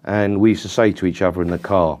 and we used to say to each other in the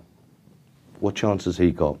car, what chance has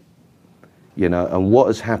he got? You know, and what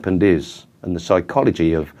has happened is, and the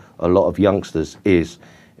psychology of a lot of youngsters is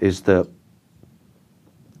that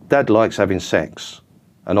Dad likes having sex,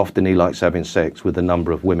 and often he likes having sex with a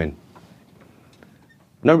number of women.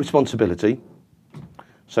 No responsibility.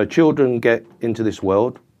 So children get into this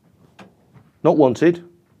world, not wanted,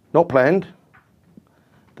 not planned.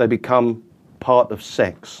 They become part of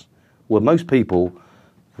sex, where most people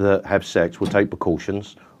that have sex will take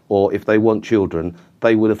precautions, or if they want children,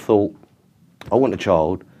 they would have thought, I want a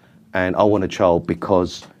child, and I want a child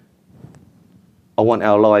because I want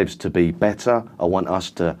our lives to be better. I want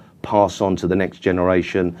us to pass on to the next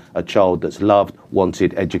generation a child that's loved,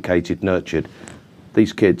 wanted, educated, nurtured.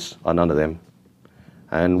 These kids are none of them.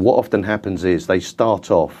 And what often happens is they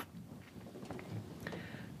start off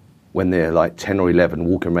when they're like 10 or 11,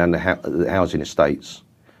 walking around the housing estates.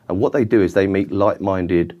 And what they do is they meet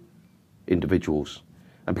like-minded individuals.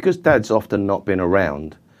 And because Dad's often not been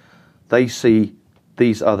around, they see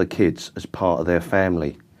these other kids as part of their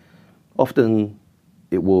family. Often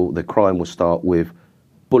the crime will start with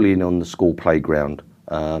bullying on the school playground,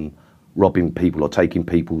 robbing people or taking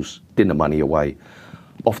people's dinner money away.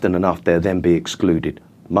 Often enough, they'll then be excluded.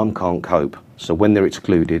 Mum can't cope. So when they're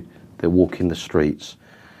excluded, they're walking the streets.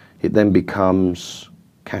 It then becomes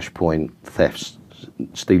cash point thefts,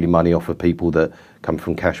 stealing money off of people that come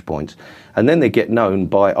from cash points. And then they get known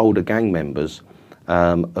by older gang members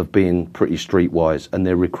of being pretty streetwise, and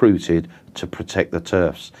they're recruited to protect the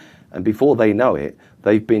turfs. And before they know it,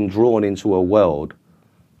 they've been drawn into a world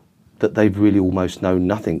that they've really almost known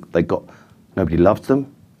nothing. Nobody loves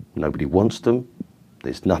them, nobody wants them,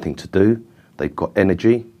 there's nothing to do, they've got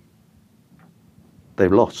energy,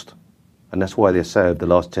 they've lost. And that's why they say over the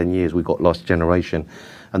last 10 years we've got lost generation.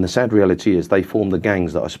 And the sad reality is they form the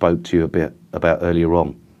gangs that I spoke to you a bit about earlier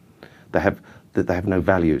on. They have no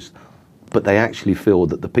values, but they actually feel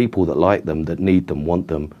that the people that like them, that need them, want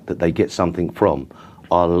them, that they get something from,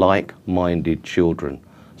 are like-minded children.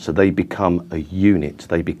 So they become a unit,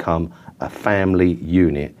 they become a family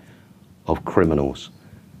unit of criminals.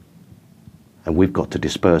 And we've got to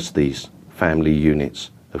disperse these family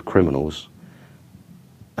units of criminals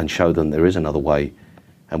and show them there is another way,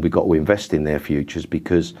 and we've got to invest in their futures,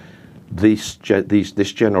 because this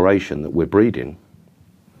generation that we're breeding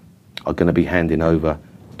are going to be handing over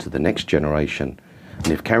to the next generation. And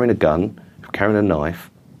if carrying a gun, if carrying a knife,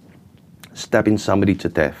 stabbing somebody to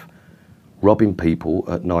death, robbing people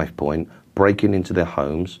at knife point, breaking into their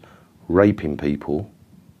homes, raping people,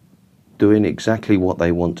 doing exactly what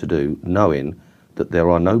they want to do, knowing that there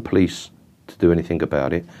are no police to do anything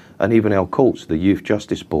about it, and even our courts, the Youth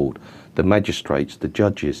Justice Board, the magistrates, the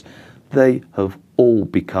judges, they have all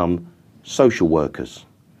become social workers.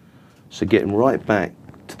 So getting right back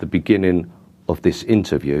to the beginning of this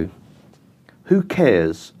interview, who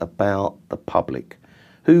cares about the public?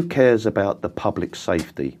 Who cares about the public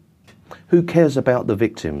safety? Who cares about the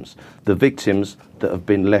victims that have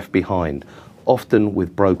been left behind, often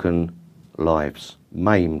with broken lives,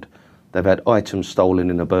 maimed? They've had items stolen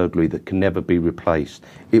in a burglary that can never be replaced.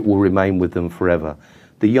 It will remain with them forever.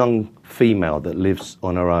 The young female that lives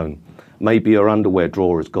on her own, maybe her underwear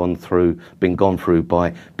drawer has been gone through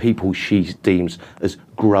by people she deems as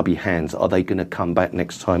grubby hands. Are they going to come back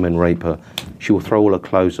next time and rape her? She will throw all her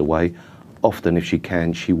clothes away. Often, if she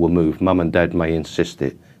can, she will move. Mum and Dad may insist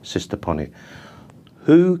upon it.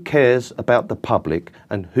 Who cares about the public,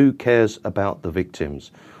 and who cares about the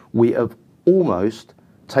victims? We have almost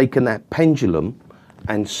taken that pendulum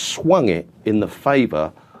and swung it in the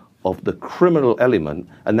favour of the criminal element,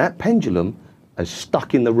 and that pendulum is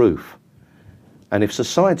stuck in the roof. And if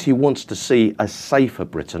society wants to see a safer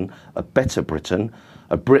Britain, a better Britain,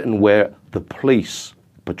 a Britain where the police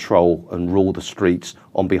patrol and rule the streets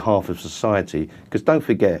on behalf of society, because don't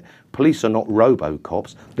forget, police are not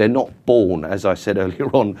robo-cops. They're not born, as I said earlier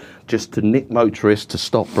on, just to nick motorists, to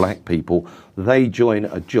stop black people. They join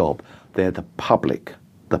a job. They're the public.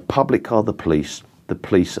 The public are the police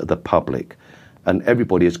are the public. And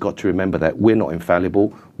everybody has got to remember that we're not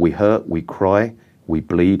infallible. We hurt, we cry, we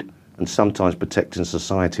bleed, and sometimes protecting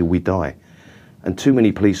society, we die. And too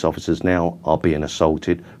many police officers now are being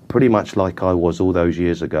assaulted, pretty much like I was all those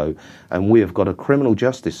years ago. And we have got a criminal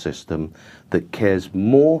justice system that cares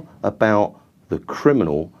more about the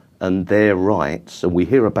criminal and their rights, and we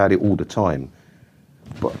hear about it all the time.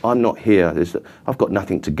 But I'm not here. I've got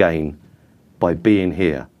nothing to gain by being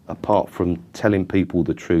here, apart from telling people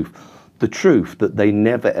the truth that they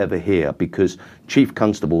never ever hear, because chief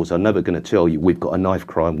constables are never going to tell you we've got a knife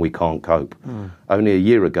crime, we can't cope. Only a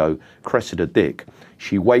year ago, Cressida Dick,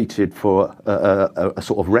 she waited for a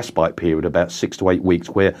sort of respite period, about 6 to 8 weeks,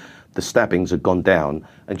 where the stabbings had gone down,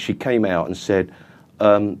 and she came out and said,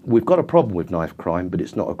 we've got a problem with knife crime, but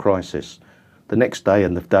it's not a crisis. The next day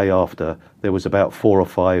and the day after, there was about 4 or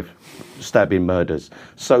 5 stabbing murders.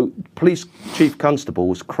 So police chief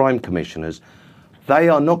constables, crime commissioners, they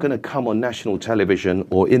are not going to come on national television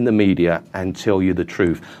or in the media and tell you the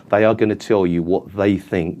truth. They are going to tell you what they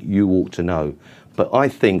think you ought to know. But I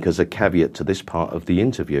think, as a caveat to this part of the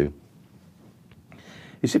interview,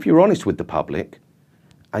 is if you're honest with the public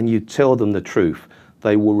and you tell them the truth,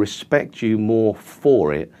 they will respect you more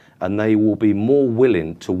for it, and they will be more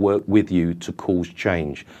willing to work with you to cause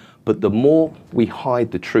change. But the more we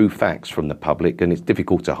hide the true facts from the public, and it's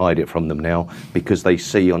difficult to hide it from them now because they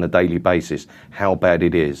see on a daily basis how bad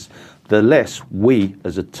it is, the less we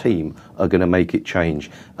as a team are going to make it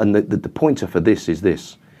change. And the pointer for this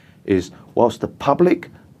is whilst the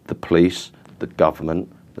public, the police, the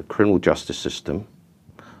government, the criminal justice system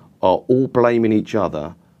are all blaming each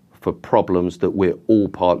other for problems that we're all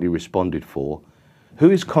partly responded for,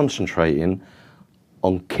 who is concentrating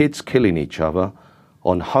on kids killing each other,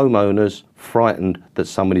 on homeowners frightened that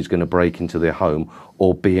somebody's going to break into their home,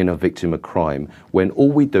 or being a victim of crime, when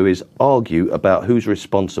all we do is argue about who's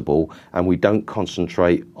responsible and we don't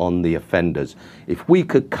concentrate on the offenders? If we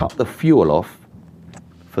could cut the fuel off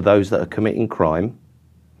for those that are committing crime,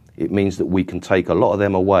 it means that we can take a lot of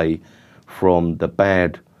them away from the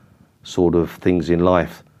bad sort of things in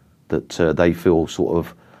life that they feel sort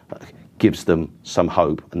of gives them some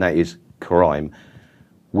hope, and that is crime.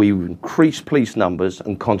 We increase police numbers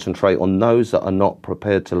and concentrate on those that are not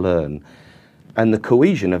prepared to learn. And the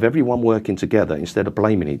cohesion of everyone working together instead of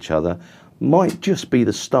blaming each other might just be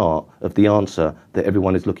the start of the answer that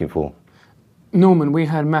everyone is looking for. Norman, we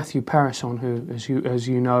had Matthew Parris on, who, as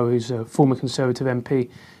you know, is a former Conservative MP.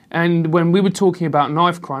 And when we were talking about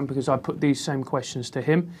knife crime, because I put these same questions to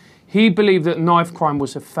him, he believed that knife crime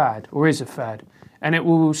was a fad, or is a fad, and it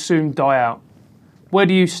will soon die out. Where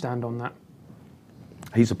do you stand on that?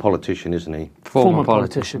 He's a politician, isn't he? Former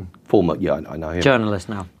politician. Former, yeah, I know him. Journalist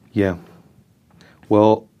now. Yeah.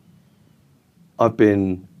 Well, I've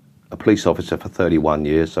been a police officer for 31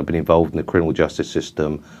 years. I've been involved in the criminal justice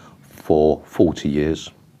system for 40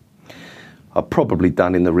 years. I've probably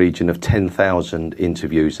done in the region of 10,000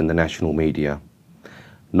 interviews in the national media,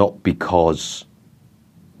 not because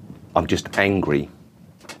I'm just angry,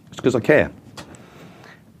 it's because I care.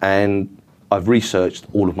 And I've researched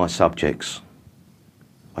all of my subjects.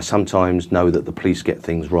 I sometimes know that the police get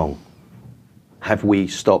things wrong. Have we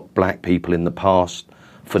stopped black people in the past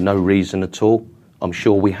for no reason at all? I'm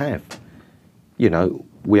sure we have. You know,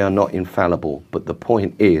 we are not infallible, but the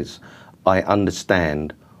point is, I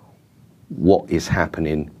understand what is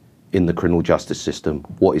happening in the criminal justice system,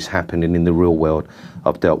 what is happening in the real world.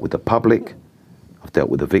 I've dealt with the public, I've dealt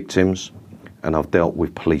with the victims, and I've dealt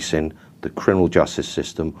with policing, the criminal justice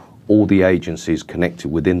system, all the agencies connected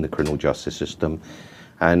within the criminal justice system.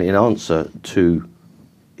 And in answer to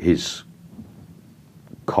his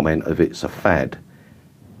comment of it's a fad,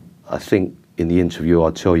 I think in the interview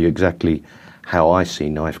I'll tell you exactly how I see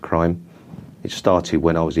knife crime. It started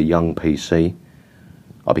when I was a young PC.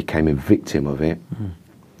 I became a victim of it.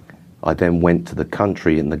 I then went to the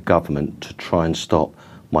country and the government to try and stop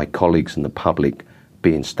my colleagues and the public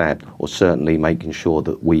being stabbed, or certainly making sure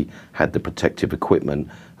that we had the protective equipment,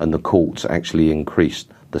 and the courts actually increased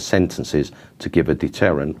the sentences to give a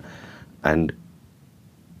deterrent. And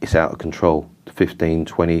it's out of control. 15,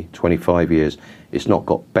 20, 25 years. It's not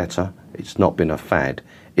got better. It's not been a fad.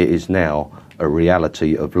 It is now a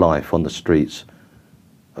reality of life on the streets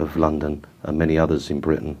of London and many others in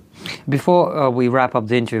Britain. Before we wrap up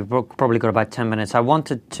the interview, we've probably got about 10 minutes, I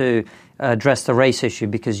wanted to address the race issue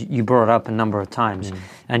because you brought it up a number of times,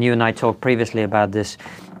 and you and I talked previously about this.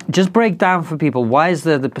 Just break down for people, why is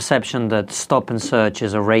there the perception that stop and search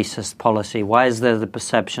is a racist policy? Why is there the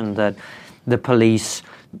perception that the police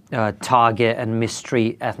target and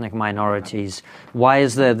mistreat ethnic minorities? Why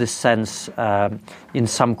is there this sense in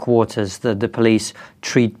some quarters that the police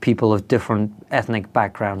treat people of different ethnic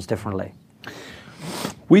backgrounds differently?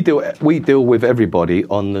 We deal with everybody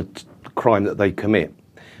on the crime that they commit.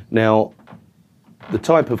 Now, the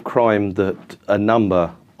type of crime that a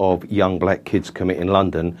number of young black kids commit in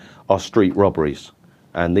London are street robberies,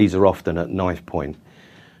 and these are often at knife point.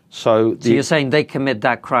 So you're saying they commit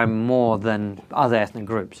that crime more than other ethnic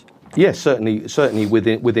groups? Yes, certainly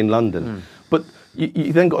within London. But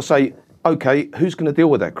you then got to say, Okay, who's going to deal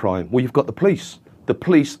with that crime? Well, you've got the police. The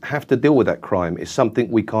police have to deal with that crime. It's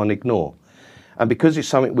something we can't ignore. And because it's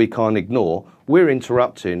something we can't ignore, we're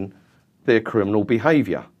interrupting their criminal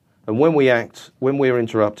behaviour. And when we're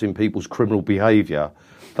interrupting people's criminal behaviour,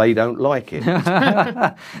 they don't like it.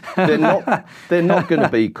 They're not going to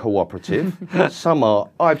be cooperative. Some are.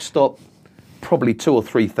 I've stopped probably 2,000 or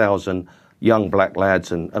 3,000 young black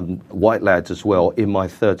lads and white lads as well in my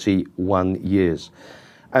 31 years.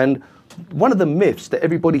 And one of the myths that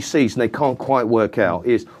everybody sees and they can't quite work out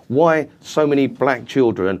is why so many black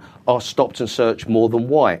children are stopped and searched more than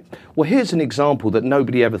white. Well, here's an example that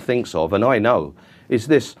nobody ever thinks of, and I know, is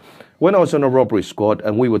this. When I was on a robbery squad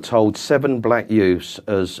and we were told 7 black youths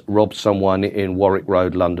has robbed someone in Warwick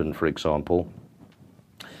Road, London, for example,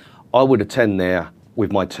 I would attend there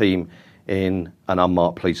with my team in an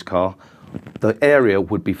unmarked police car. The area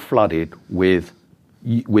would be flooded with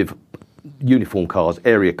uniform cars,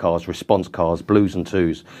 area cars, response cars, blues and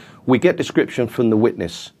twos. We get description from the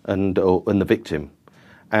witness and the victim,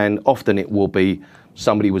 and often it will be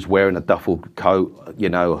somebody was wearing a duffel coat,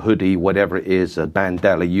 a hoodie, whatever it is, a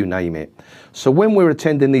bandana, you name it. So when we're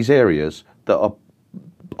attending these areas that are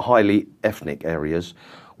highly ethnic areas,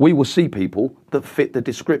 we will see people that fit the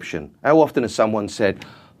description. How often has someone said,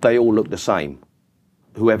 they all look the same?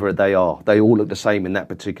 Whoever they are, they all look the same in that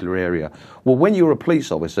particular area. Well, when you're a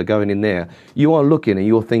police officer going in there, you are looking and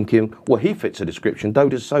you're thinking, well, he fits a description,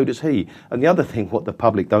 so does he. And the other thing, what the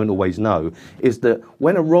public don't always know, is that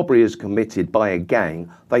when a robbery is committed by a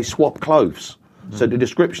gang, they swap clothes. So the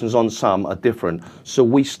descriptions on some are different. So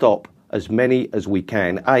we stop as many as we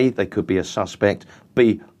can. A, they could be a suspect.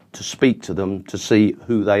 B, to speak to them, to see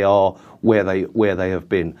who they are, where they have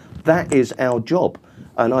been. That is our job.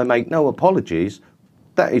 And I make no apologies.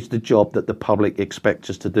 That is the job that the public expects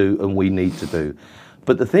us to do and we need to do.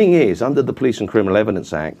 But the thing is, under the Police and Criminal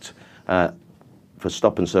Evidence Act, for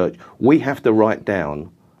stop and search, we have to write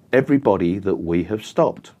down everybody that we have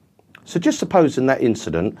stopped. So just suppose in that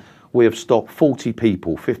incident, we have stopped 40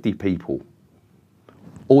 people, 50 people.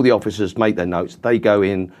 All the officers make their notes, they go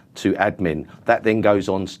in to admin. That then goes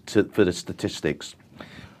on for the statistics.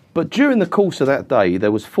 But during the course of that day,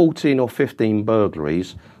 there was 14 or 15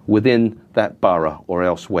 burglaries within that borough or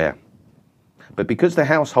elsewhere. But because the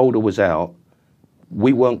householder was out,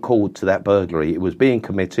 we weren't called to that burglary. It was being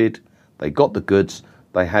committed, they got the goods,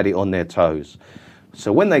 they had it on their toes.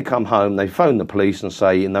 So when they come home, they phone the police and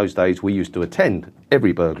say, in those days we used to attend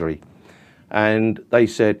every burglary. And they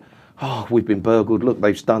said, oh, we've been burgled, look,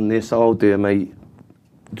 they've done this, oh dear me.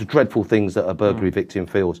 The dreadful things that a burglary victim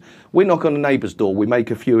feels. We knock on the neighbour's door, we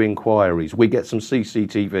make a few inquiries, we get some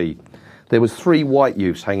CCTV. There was 3 white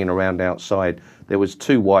youths hanging around outside. There was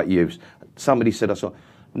 2 white youths. Somebody said, I saw,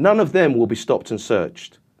 none of them will be stopped and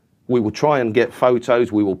searched. We will try and get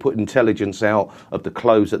photos. We will put intelligence out of the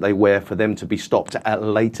clothes that they wear for them to be stopped at a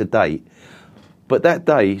later date. But that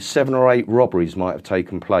day, 7 or 8 robberies might have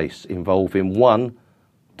taken place involving 1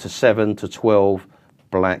 to 7 to 12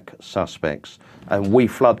 black suspects. And we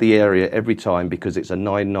flood the area every time because it's a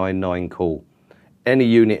 999 call. Any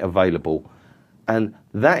unit available. And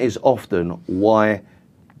that is often why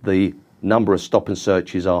the number of stop and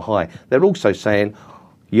searches are high. They're also saying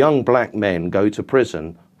young black men go to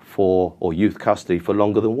prison or youth custody for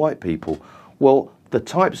longer than white people. Well, the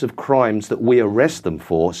types of crimes that we arrest them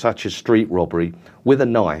for, such as street robbery with a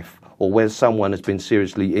knife or where someone has been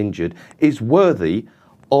seriously injured, is worthy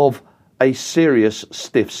of a serious,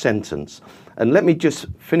 stiff sentence. And let me just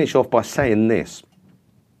finish off by saying this.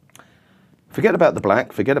 Forget about the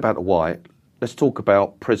black, forget about the white. Let's talk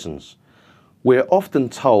about prisons. We're often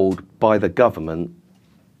told by the government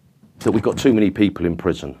that we've got too many people in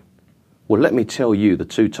prison. Well, let me tell you the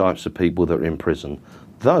 2 types of people that are in prison.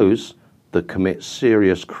 Those that commit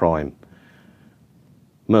serious crime,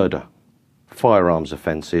 murder, firearms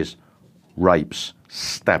offences, rapes,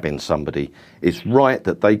 stabbing somebody. It's right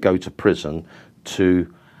that they go to prison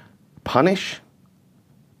to punish,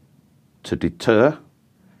 to deter,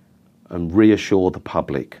 and reassure the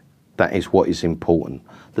public. That is what is important.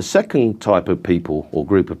 The second type of people or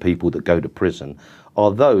group of people that go to prison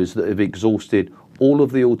are those that have exhausted all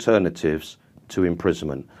of the alternatives to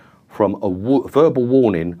imprisonment, from a verbal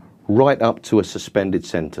warning right up to a suspended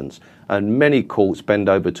sentence. And many courts bend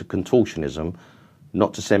over to contortionism,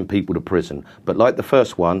 not to send people to prison. But like the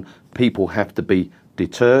first one, people have to be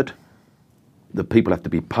deterred, the people have to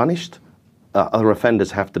be punished, other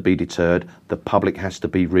offenders have to be deterred, the public has to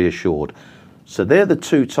be reassured. So they're the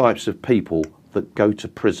 2 types of people that go to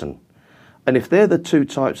prison. And if they're the 2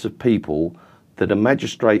 types of people that a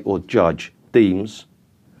magistrate or judge deems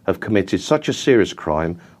have committed such a serious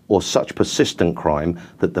crime or such persistent crime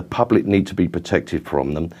that the public need to be protected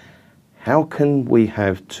from them, how can we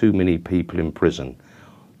have too many people in prison?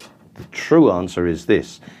 The true answer is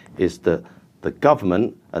this, is that the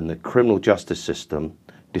government and the criminal justice system,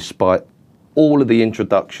 despite all of the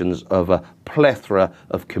introductions of a plethora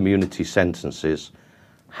of community sentences,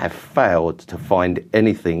 have failed to find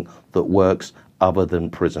anything that works other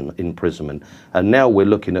than imprisonment. And now we're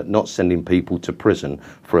looking at not sending people to prison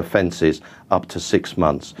for offences up to 6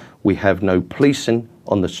 months. We have no policing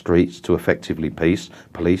on the streets to effectively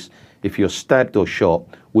police. If you're stabbed or shot,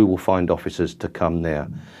 we will find officers to come there.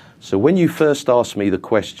 So when you first asked me the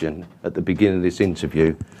question at the beginning of this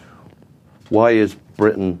interview, why is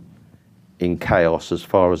Britain in chaos as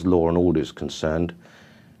far as law and order is concerned,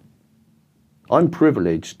 I'm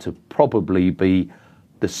privileged to probably be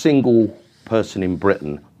the single person in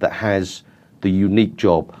Britain that has the unique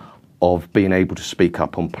job of being able to speak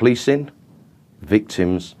up on policing,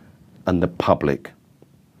 victims, and the public.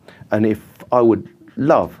 And if I would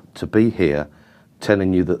love to be here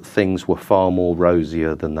telling you that things were far more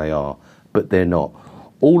rosier than they are, but they're not.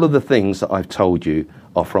 All of the things that I've told you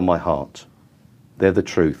are from my heart. They're the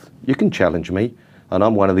truth. You can challenge me, and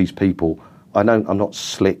I'm one of these people. I'm not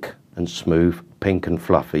slick and smooth, pink and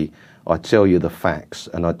fluffy. I tell you the facts,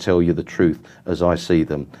 and I tell you the truth as I see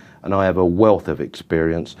them. And I have a wealth of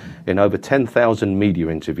experience. In over 10,000 media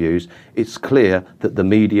interviews, it's clear that the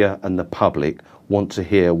media and the public want to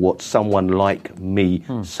hear what someone like me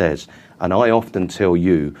says. And I often tell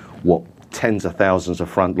you what tens of thousands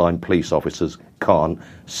of frontline police officers can't,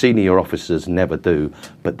 senior officers never do,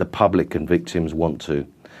 but the public and victims want to.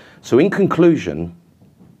 So in conclusion,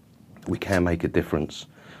 we can make a difference.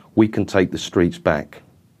 We can take the streets back.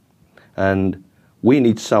 And we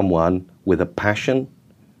need someone with a passion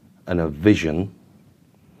and a vision,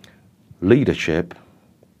 leadership,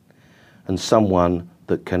 and someone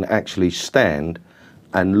that can actually stand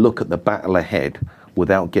and look at the battle ahead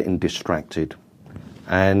without getting distracted.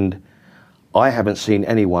 And I haven't seen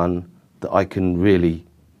anyone that I can really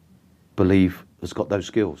believe has got those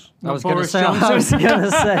skills. I was going to say,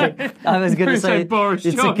 it's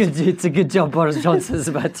a good job Boris Johnson's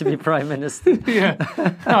about to be Prime Minister. Yeah.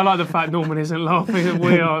 No, I like the fact Norman isn't laughing.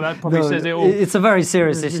 We are. That probably says it all. It's a very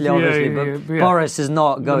serious issue, obviously, but Boris is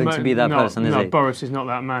not going to be that person, is he? No, Boris is not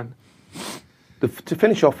that man. To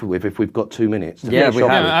finish off with, if we've got 2 minutes. Yeah, we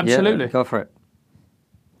have. Absolutely. Yeah, go for it.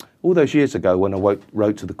 All those years ago when I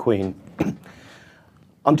wrote to the Queen,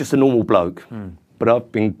 I'm just a normal bloke, but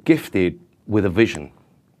I've been gifted with a vision.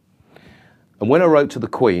 And when I wrote to the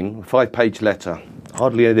Queen, a 5-page letter,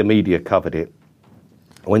 hardly any of the media covered it.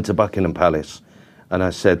 I went to Buckingham Palace and I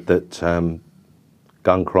said that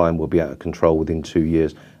gun crime will be out of control within 2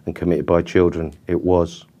 years and committed by children. It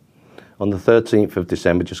was. On the 13th of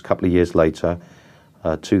December, just a couple of years later,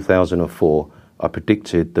 2004, I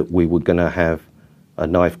predicted that we were going to have a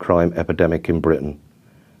knife crime epidemic in Britain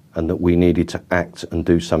and that we needed to act and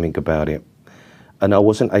do something about it. And I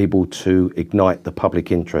wasn't able to ignite the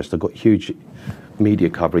public interest. I got huge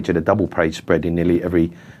media coverage at a double-page spread in nearly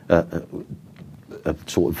every the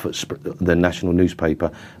national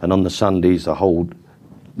newspaper, and on the Sundays, the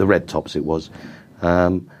red tops it was.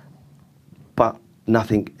 But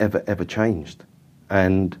nothing ever changed.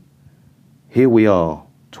 And here we are,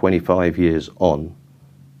 25 years on,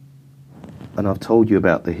 and I've told you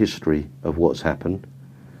about the history of what's happened.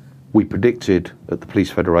 We predicted at the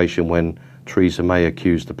Police Federation when Theresa May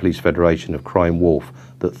accused the Police Federation of crime wolf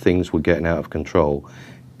that things were getting out of control.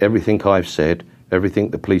 Everything I've said, everything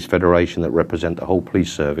the Police Federation that represent the whole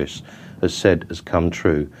police service has said has come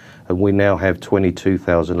true. And we now have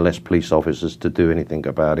 22,000 less police officers to do anything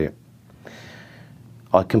about it.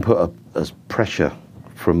 I can put as pressure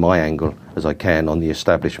from my angle as I can on the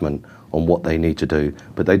establishment on what they need to do,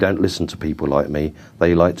 but they don't listen to people like me.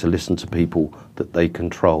 They like to listen to people that they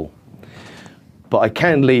control. But I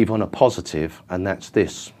can leave on a positive, and that's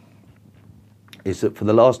this, is that for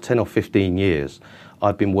the last 10 or 15 years,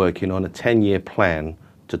 I've been working on a 10-year plan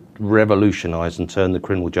to revolutionise and turn the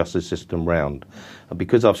criminal justice system round. And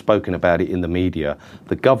because I've spoken about it in the media,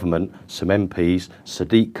 the government, some MPs,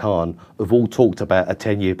 Sadiq Khan, have all talked about a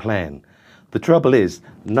 10-year plan. The trouble is,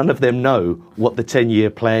 none of them know what the 10-year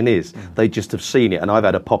plan is. They just have seen it, and I've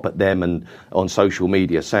had a pop at them and on social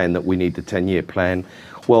media saying that we need the 10-year plan.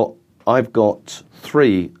 Well, I've got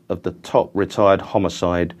 3 of the top retired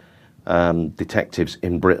homicide detectives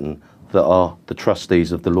in Britain that are the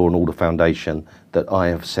trustees of the Law and Order Foundation that I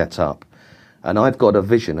have set up. And I've got a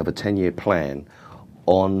vision of a 10-year plan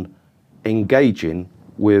on engaging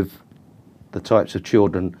with the types of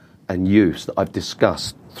children and youths that I've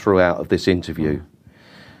discussed throughout of this interview.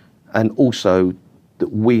 And also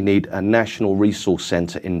that we need a national resource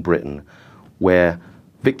centre in Britain where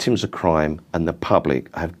victims of crime and the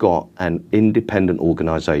public have got an independent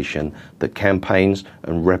organisation that campaigns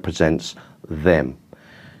and represents them.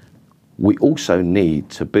 We also need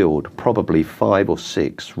to build probably 5 or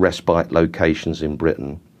 6 respite locations in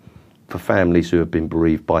Britain for families who have been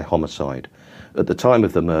bereaved by homicide. At the time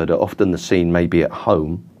of the murder, often the scene may be at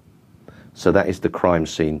home, so that is the crime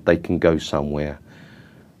scene. They can go somewhere.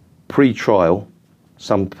 Pre-trial,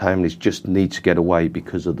 some families just need to get away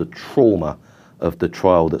because of the trauma of the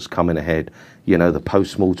trial that's coming ahead. You know, the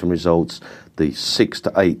post-mortem results, the 6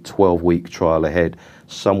 to 8, 12-week trial ahead,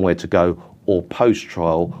 somewhere to go, or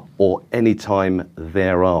post-trial, or any time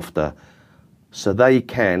thereafter. So they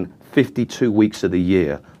can, 52 weeks of the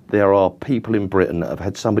year, there are people in Britain that have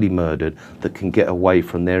had somebody murdered that can get away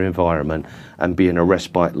from their environment and be in a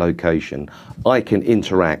respite location. I can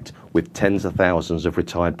interact with tens of thousands of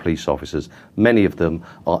retired police officers. Many of them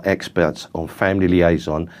are experts on family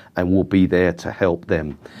liaison and will be there to help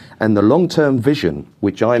them. And the long-term vision,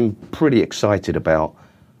 which I'm pretty excited about,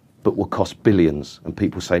 but will cost billions. And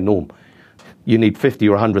people say, Norm, you need 50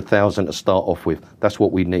 or 100,000 to start off with. That's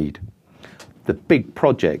what we need. The big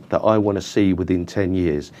project that I want to see within 10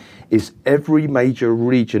 years is every major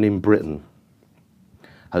region in Britain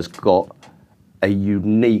has got a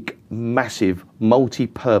unique, massive,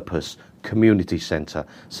 multi-purpose community centre.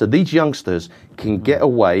 So these youngsters can get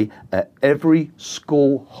away at every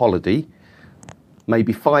school holiday,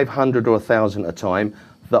 maybe 500 or 1,000 at a time,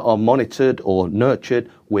 that are monitored or nurtured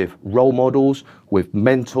with role models, with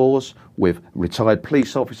mentors, with retired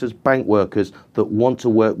police officers, bank workers that want to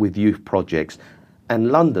work with youth projects. And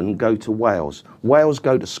London go to Wales. Wales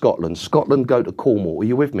go to Scotland. Scotland go to Cornwall. Are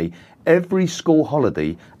you with me? Every school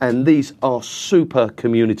holiday, and these are super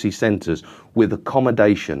community centres with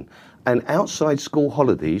accommodation. And outside school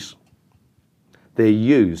holidays, they're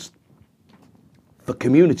used for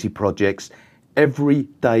community projects every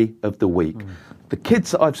day of the week. The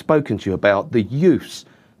kids that I've spoken to you about, the youths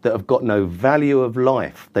that have got no value of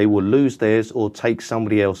life, they will lose theirs or take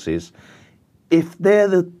somebody else's. If they're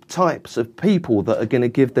the types of people that are going to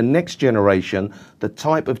give the next generation the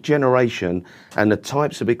type of generation and the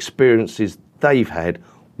types of experiences they've had,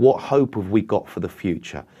 what hope have we got for the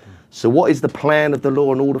future? So what is the plan of the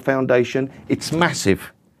Law and Order Foundation? It's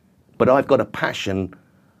massive, but I've got a passion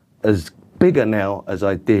as bigger now as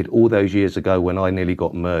I did all those years ago when I nearly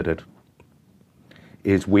got murdered.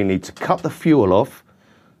 Is we need to cut the fuel off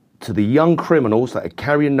to the young criminals that are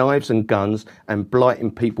carrying knives and guns and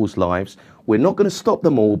blighting people's lives. We're not going to stop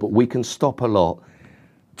them all, but we can stop a lot.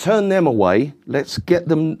 Turn them away. Let's get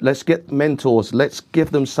mentors. Let's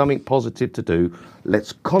give them something positive to do.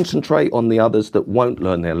 Let's concentrate on the others that won't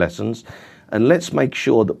learn their lessons. And let's make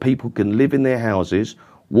sure that people can live in their houses,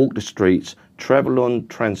 walk the streets, travel on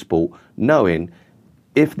transport, knowing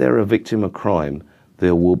if they're a victim of crime,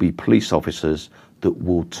 there will be police officers that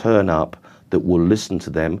will turn up, that will listen to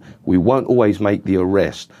them. We won't always make the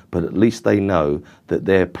arrest, but at least they know that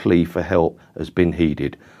their plea for help has been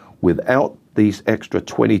heeded. Without these extra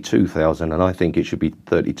 22,000, and I think it should be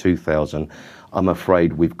 32,000, I'm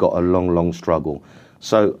afraid we've got a long, long struggle.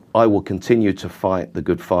 So I will continue to fight the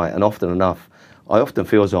good fight, and often enough, I often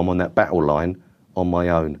feel as though I'm on that battle line on my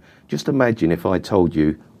own. Just imagine if I told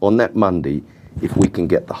you on that Monday, if we can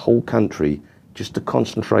get the whole country just to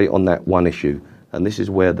concentrate on that one issue. And this is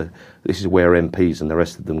where MPs and the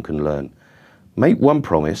rest of them can learn. Make one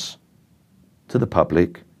promise to the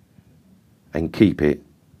public and keep it,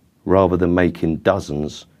 rather than making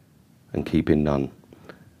dozens and keeping none.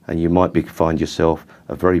 And you might find yourself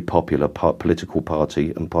a very popular political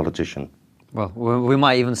party and politician. Well, we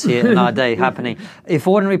might even see it in our day happening. If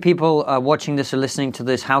ordinary people are watching this or listening to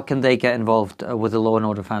this, how can they get involved with the Law and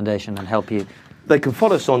Order Foundation and help you? They can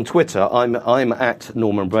follow us on Twitter. I'm at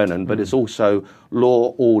Norman Brennan, but it's also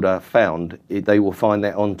Law Order Found. They will find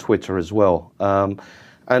that on Twitter as well.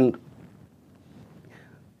 And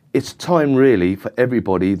it's time really for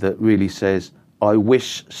everybody that really says, I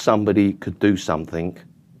wish somebody could do something.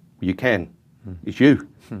 You can. It's you.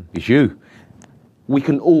 It's you. We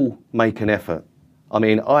can all make an effort. I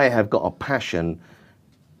mean, I have got a passion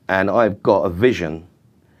and I've got a vision,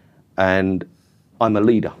 and I'm a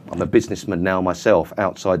leader. I'm a businessman now myself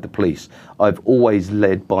outside the police. I've always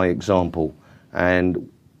led by example, and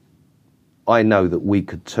I know that we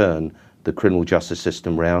could turn the criminal justice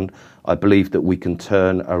system round. I believe that we can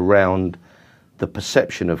turn around the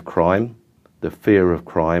perception of crime, the fear of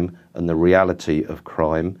crime, and the reality of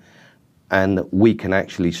crime, and that we can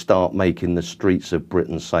actually start making the streets of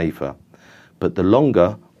Britain safer. But the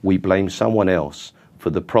longer we blame someone else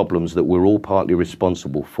for the problems that we're all partly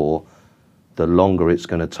responsible for, the longer it's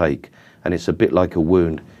going to take. And it's a bit like a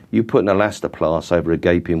wound. You put an elastoplast over a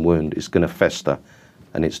gaping wound, it's going to fester,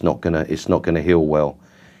 and it's not going to heal well.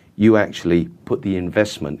 You actually put the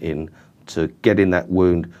investment in to getting that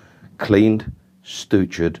wound cleaned,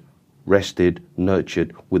 sutured, rested,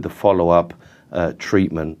 nurtured with the follow-up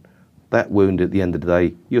treatment. That wound, at the end of the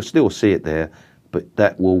day, you'll still see it there, but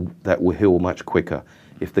that will heal much quicker.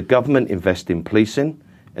 If the government invest in policing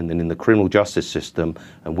and then in the criminal justice system,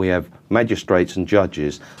 and we have magistrates and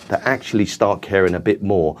judges that actually start caring a bit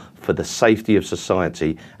more for the safety of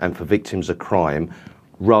society and for victims of crime,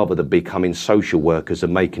 rather than becoming social workers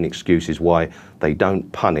and making excuses why they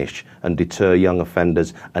don't punish and deter young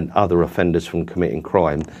offenders and other offenders from committing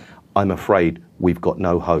crime, I'm afraid we've got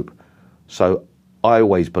no hope. So I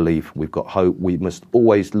always believe we've got hope. We must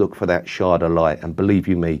always look for that shard of light. And believe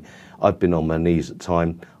you me, I've been on my knees at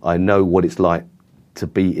times. I know what it's like to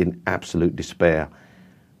be in absolute despair.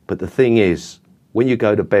 But the thing is, when you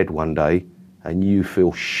go to bed one day and you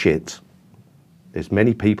feel shit, there's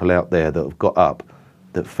many people out there that have got up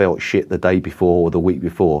that felt shit the day before or the week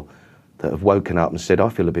before, that have woken up and said, I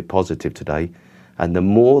feel a bit positive today. And the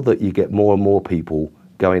more that you get more and more people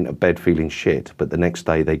going to bed feeling shit, but the next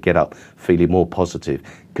day they get up feeling more positive,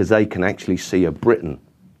 because they can actually see a Britain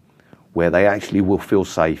where they actually will feel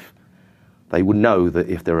safe. They will know that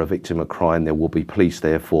if they're a victim of crime, there will be police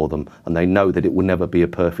there for them, and they know that it will never be a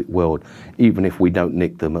perfect world. Even if we don't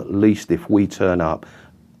nick them, at least if we turn up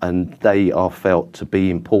and they are felt to be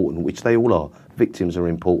important, which they all are, victims are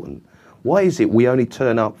important. Why is it we only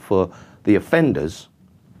turn up for the offenders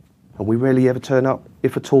and we rarely ever turn up,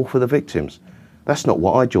 if at all, for the victims? That's not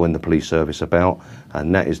what I joined the police service about,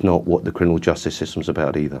 and that is not what the criminal justice system's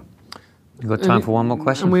about either. You've got time for one more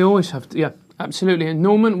question? And we always have to, yeah, absolutely. And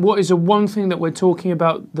Norman, what is the one thing that we're talking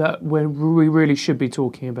about that we really should be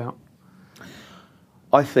talking about?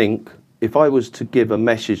 I think if I was to give a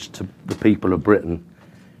message to the people of Britain,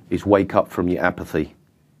 is wake up from your apathy.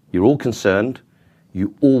 You're all concerned.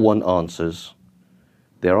 You all want answers.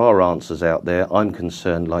 There are answers out there. I'm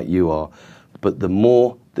concerned like you are. But the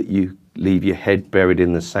more that you leave your head buried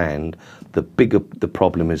in the sand, the bigger the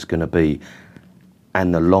problem is going to be,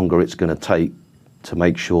 and the longer it's going to take to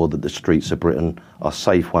make sure that the streets of Britain are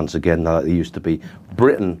safe once again like they used to be.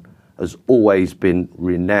 Britain has always been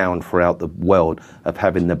renowned throughout the world of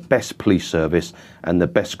having the best police service and the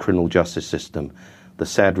best criminal justice system. The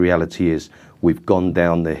sad reality is we've gone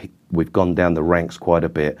down the ranks quite a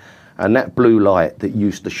bit. And that blue light that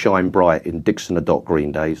used to shine bright in Dixon and Dock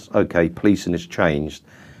Green days, okay, policing has changed,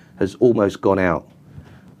 has almost gone out.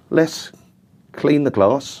 Let's clean the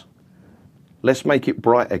glass. Let's make it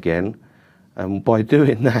bright again. And by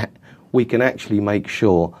doing that, we can actually make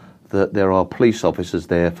sure that there are police officers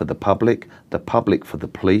there for the public for the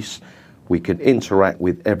police. We can interact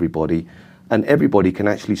with everybody, and everybody can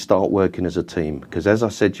actually start working as a team. Because as I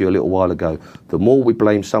said to you a little while ago, the more we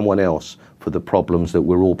blame someone else for the problems that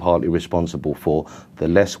we're all partly responsible for, the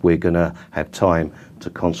less we're going to have time to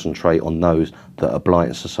concentrate on those that are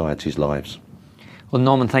blighting society's lives. Well,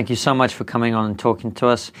 Norman, thank you so much for coming on and talking to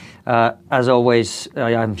us. As always,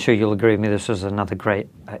 I'm sure you'll agree with me, this was another great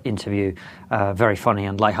interview. Very funny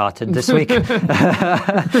and lighthearted this week.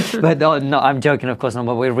 But no, I'm joking, of course,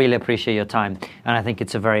 but we really appreciate your time. And I think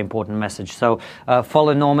it's a very important message. So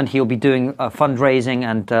follow Norman. He'll be doing fundraising.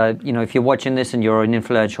 And, if you're watching this and you're an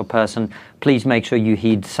influential person, please make sure you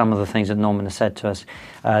heed some of the things that Norman has said to us.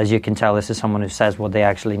 As you can tell, this is someone who says what they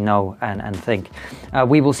actually know and think.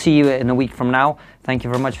 We will see you in a week from now. Thank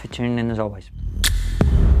you very much for tuning in, as always.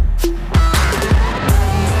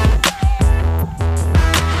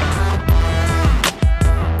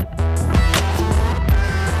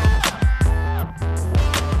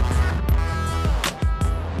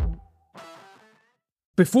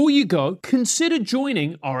 Before you go, consider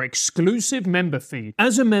joining our exclusive member feed.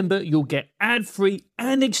 As a member, you'll get ad-free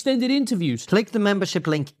and extended interviews. Click the membership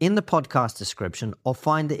link in the podcast description or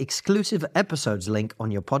find the exclusive episodes link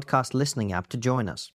on your podcast listening app to join us.